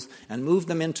molecules and moved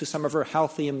them into some of her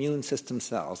healthy immune system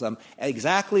cells.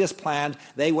 Exactly as planned,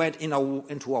 they went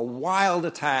into a wild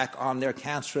attack on their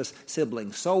cancerous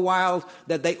siblings. So wild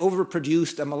that they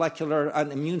overproduced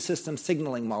an immune system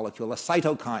signaling molecule, a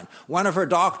cytokine. One of her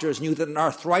doctors knew that an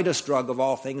arthritis drug, of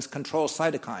all things, settings control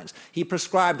cytokines. He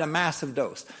prescribed a massive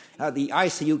dose. The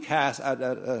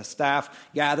ICU staff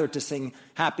gathered to sing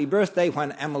Happy Birthday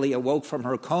when Emily awoke from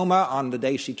her coma on the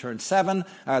day she turned 7.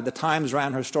 The Times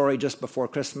ran her story just before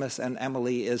Christmas, and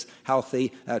Emily is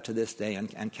healthy to this day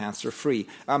and cancer-free.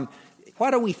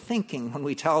 What are we thinking when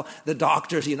we tell the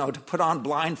doctors, to put on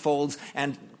blindfolds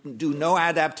and do no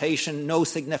adaptation, no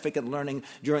significant learning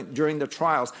during the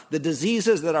trials? The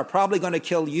diseases that are probably going to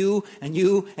kill you and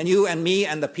you and you and me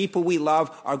and the people we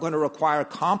love are going to require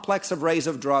complex arrays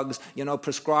of drugs,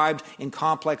 prescribed in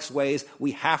complex ways.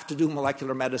 We have to do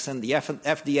molecular medicine. The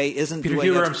FDA isn't Peter doing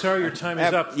Huber, it. I'm sorry, your time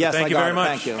is up. Yes, Thank you very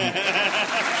much. Thank you.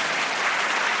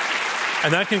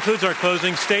 And that concludes our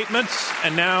closing statements.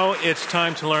 And now it's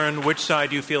time to learn which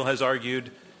side you feel has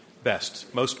argued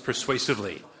best, most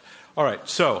persuasively. All right,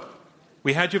 so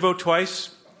we had you vote twice.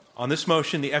 On this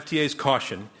motion, the FDA's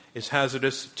caution is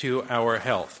hazardous to our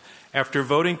health. After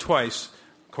voting twice,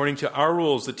 according to our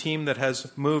rules, the team that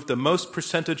has moved the most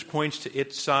percentage points to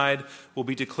its side will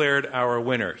be declared our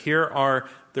winner. Here are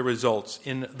the results.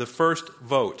 In the first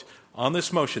vote on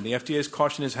this motion, the FDA's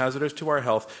caution is hazardous to our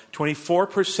health.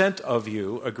 24% of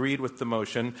you agreed with the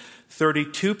motion,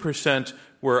 32%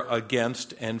 were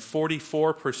against, and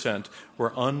 44%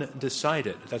 were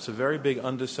undecided. That's a very big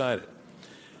undecided.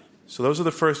 So those are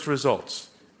the first results.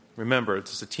 Remember,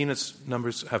 it's the team that's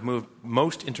numbers have moved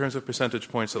most in terms of percentage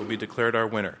points that will be declared our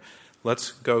winner.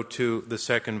 Let's go to the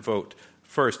second vote.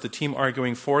 First, the team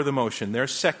arguing for the motion, their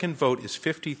second vote is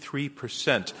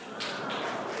 53%.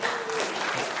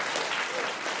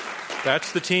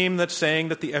 That's the team that's saying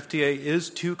that the FDA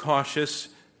is too cautious.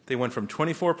 They went from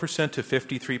 24% to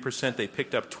 53%. They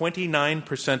picked up 29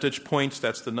 percentage points.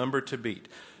 That's the number to beat.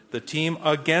 The team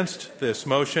against this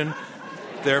motion,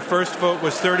 their first vote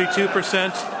was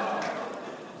 32%.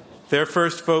 Their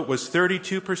first vote was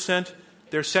 32%.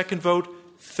 Their second vote,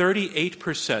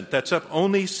 38%. That's up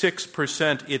only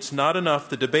 6%. It's not enough.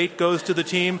 The debate goes to the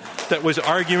team that was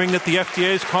arguing that the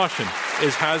FDA's caution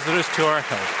is hazardous to our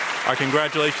health. Our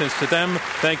congratulations to them.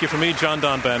 Thank you from me, John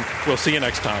Donvan. We'll see you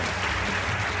next time.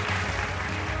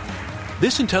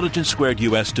 This Intelligence Squared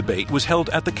U.S. debate was held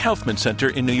at the Kaufman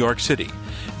Center in New York City.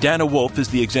 Dana Wolf is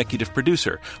the executive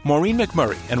producer. Maureen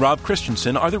McMurray and Rob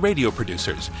Christensen are the radio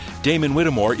producers. Damon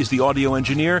Whittemore is the audio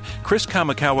engineer. Chris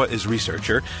Kamikawa is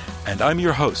researcher. And I'm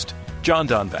your host, John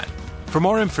Donvan. For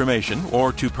more information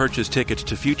or to purchase tickets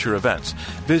to future events,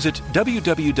 visit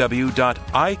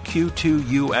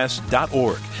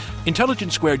www.iq2us.org.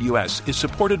 Intelligence Squared U.S. is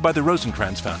supported by the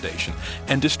Rosencrantz Foundation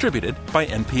and distributed by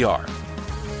NPR.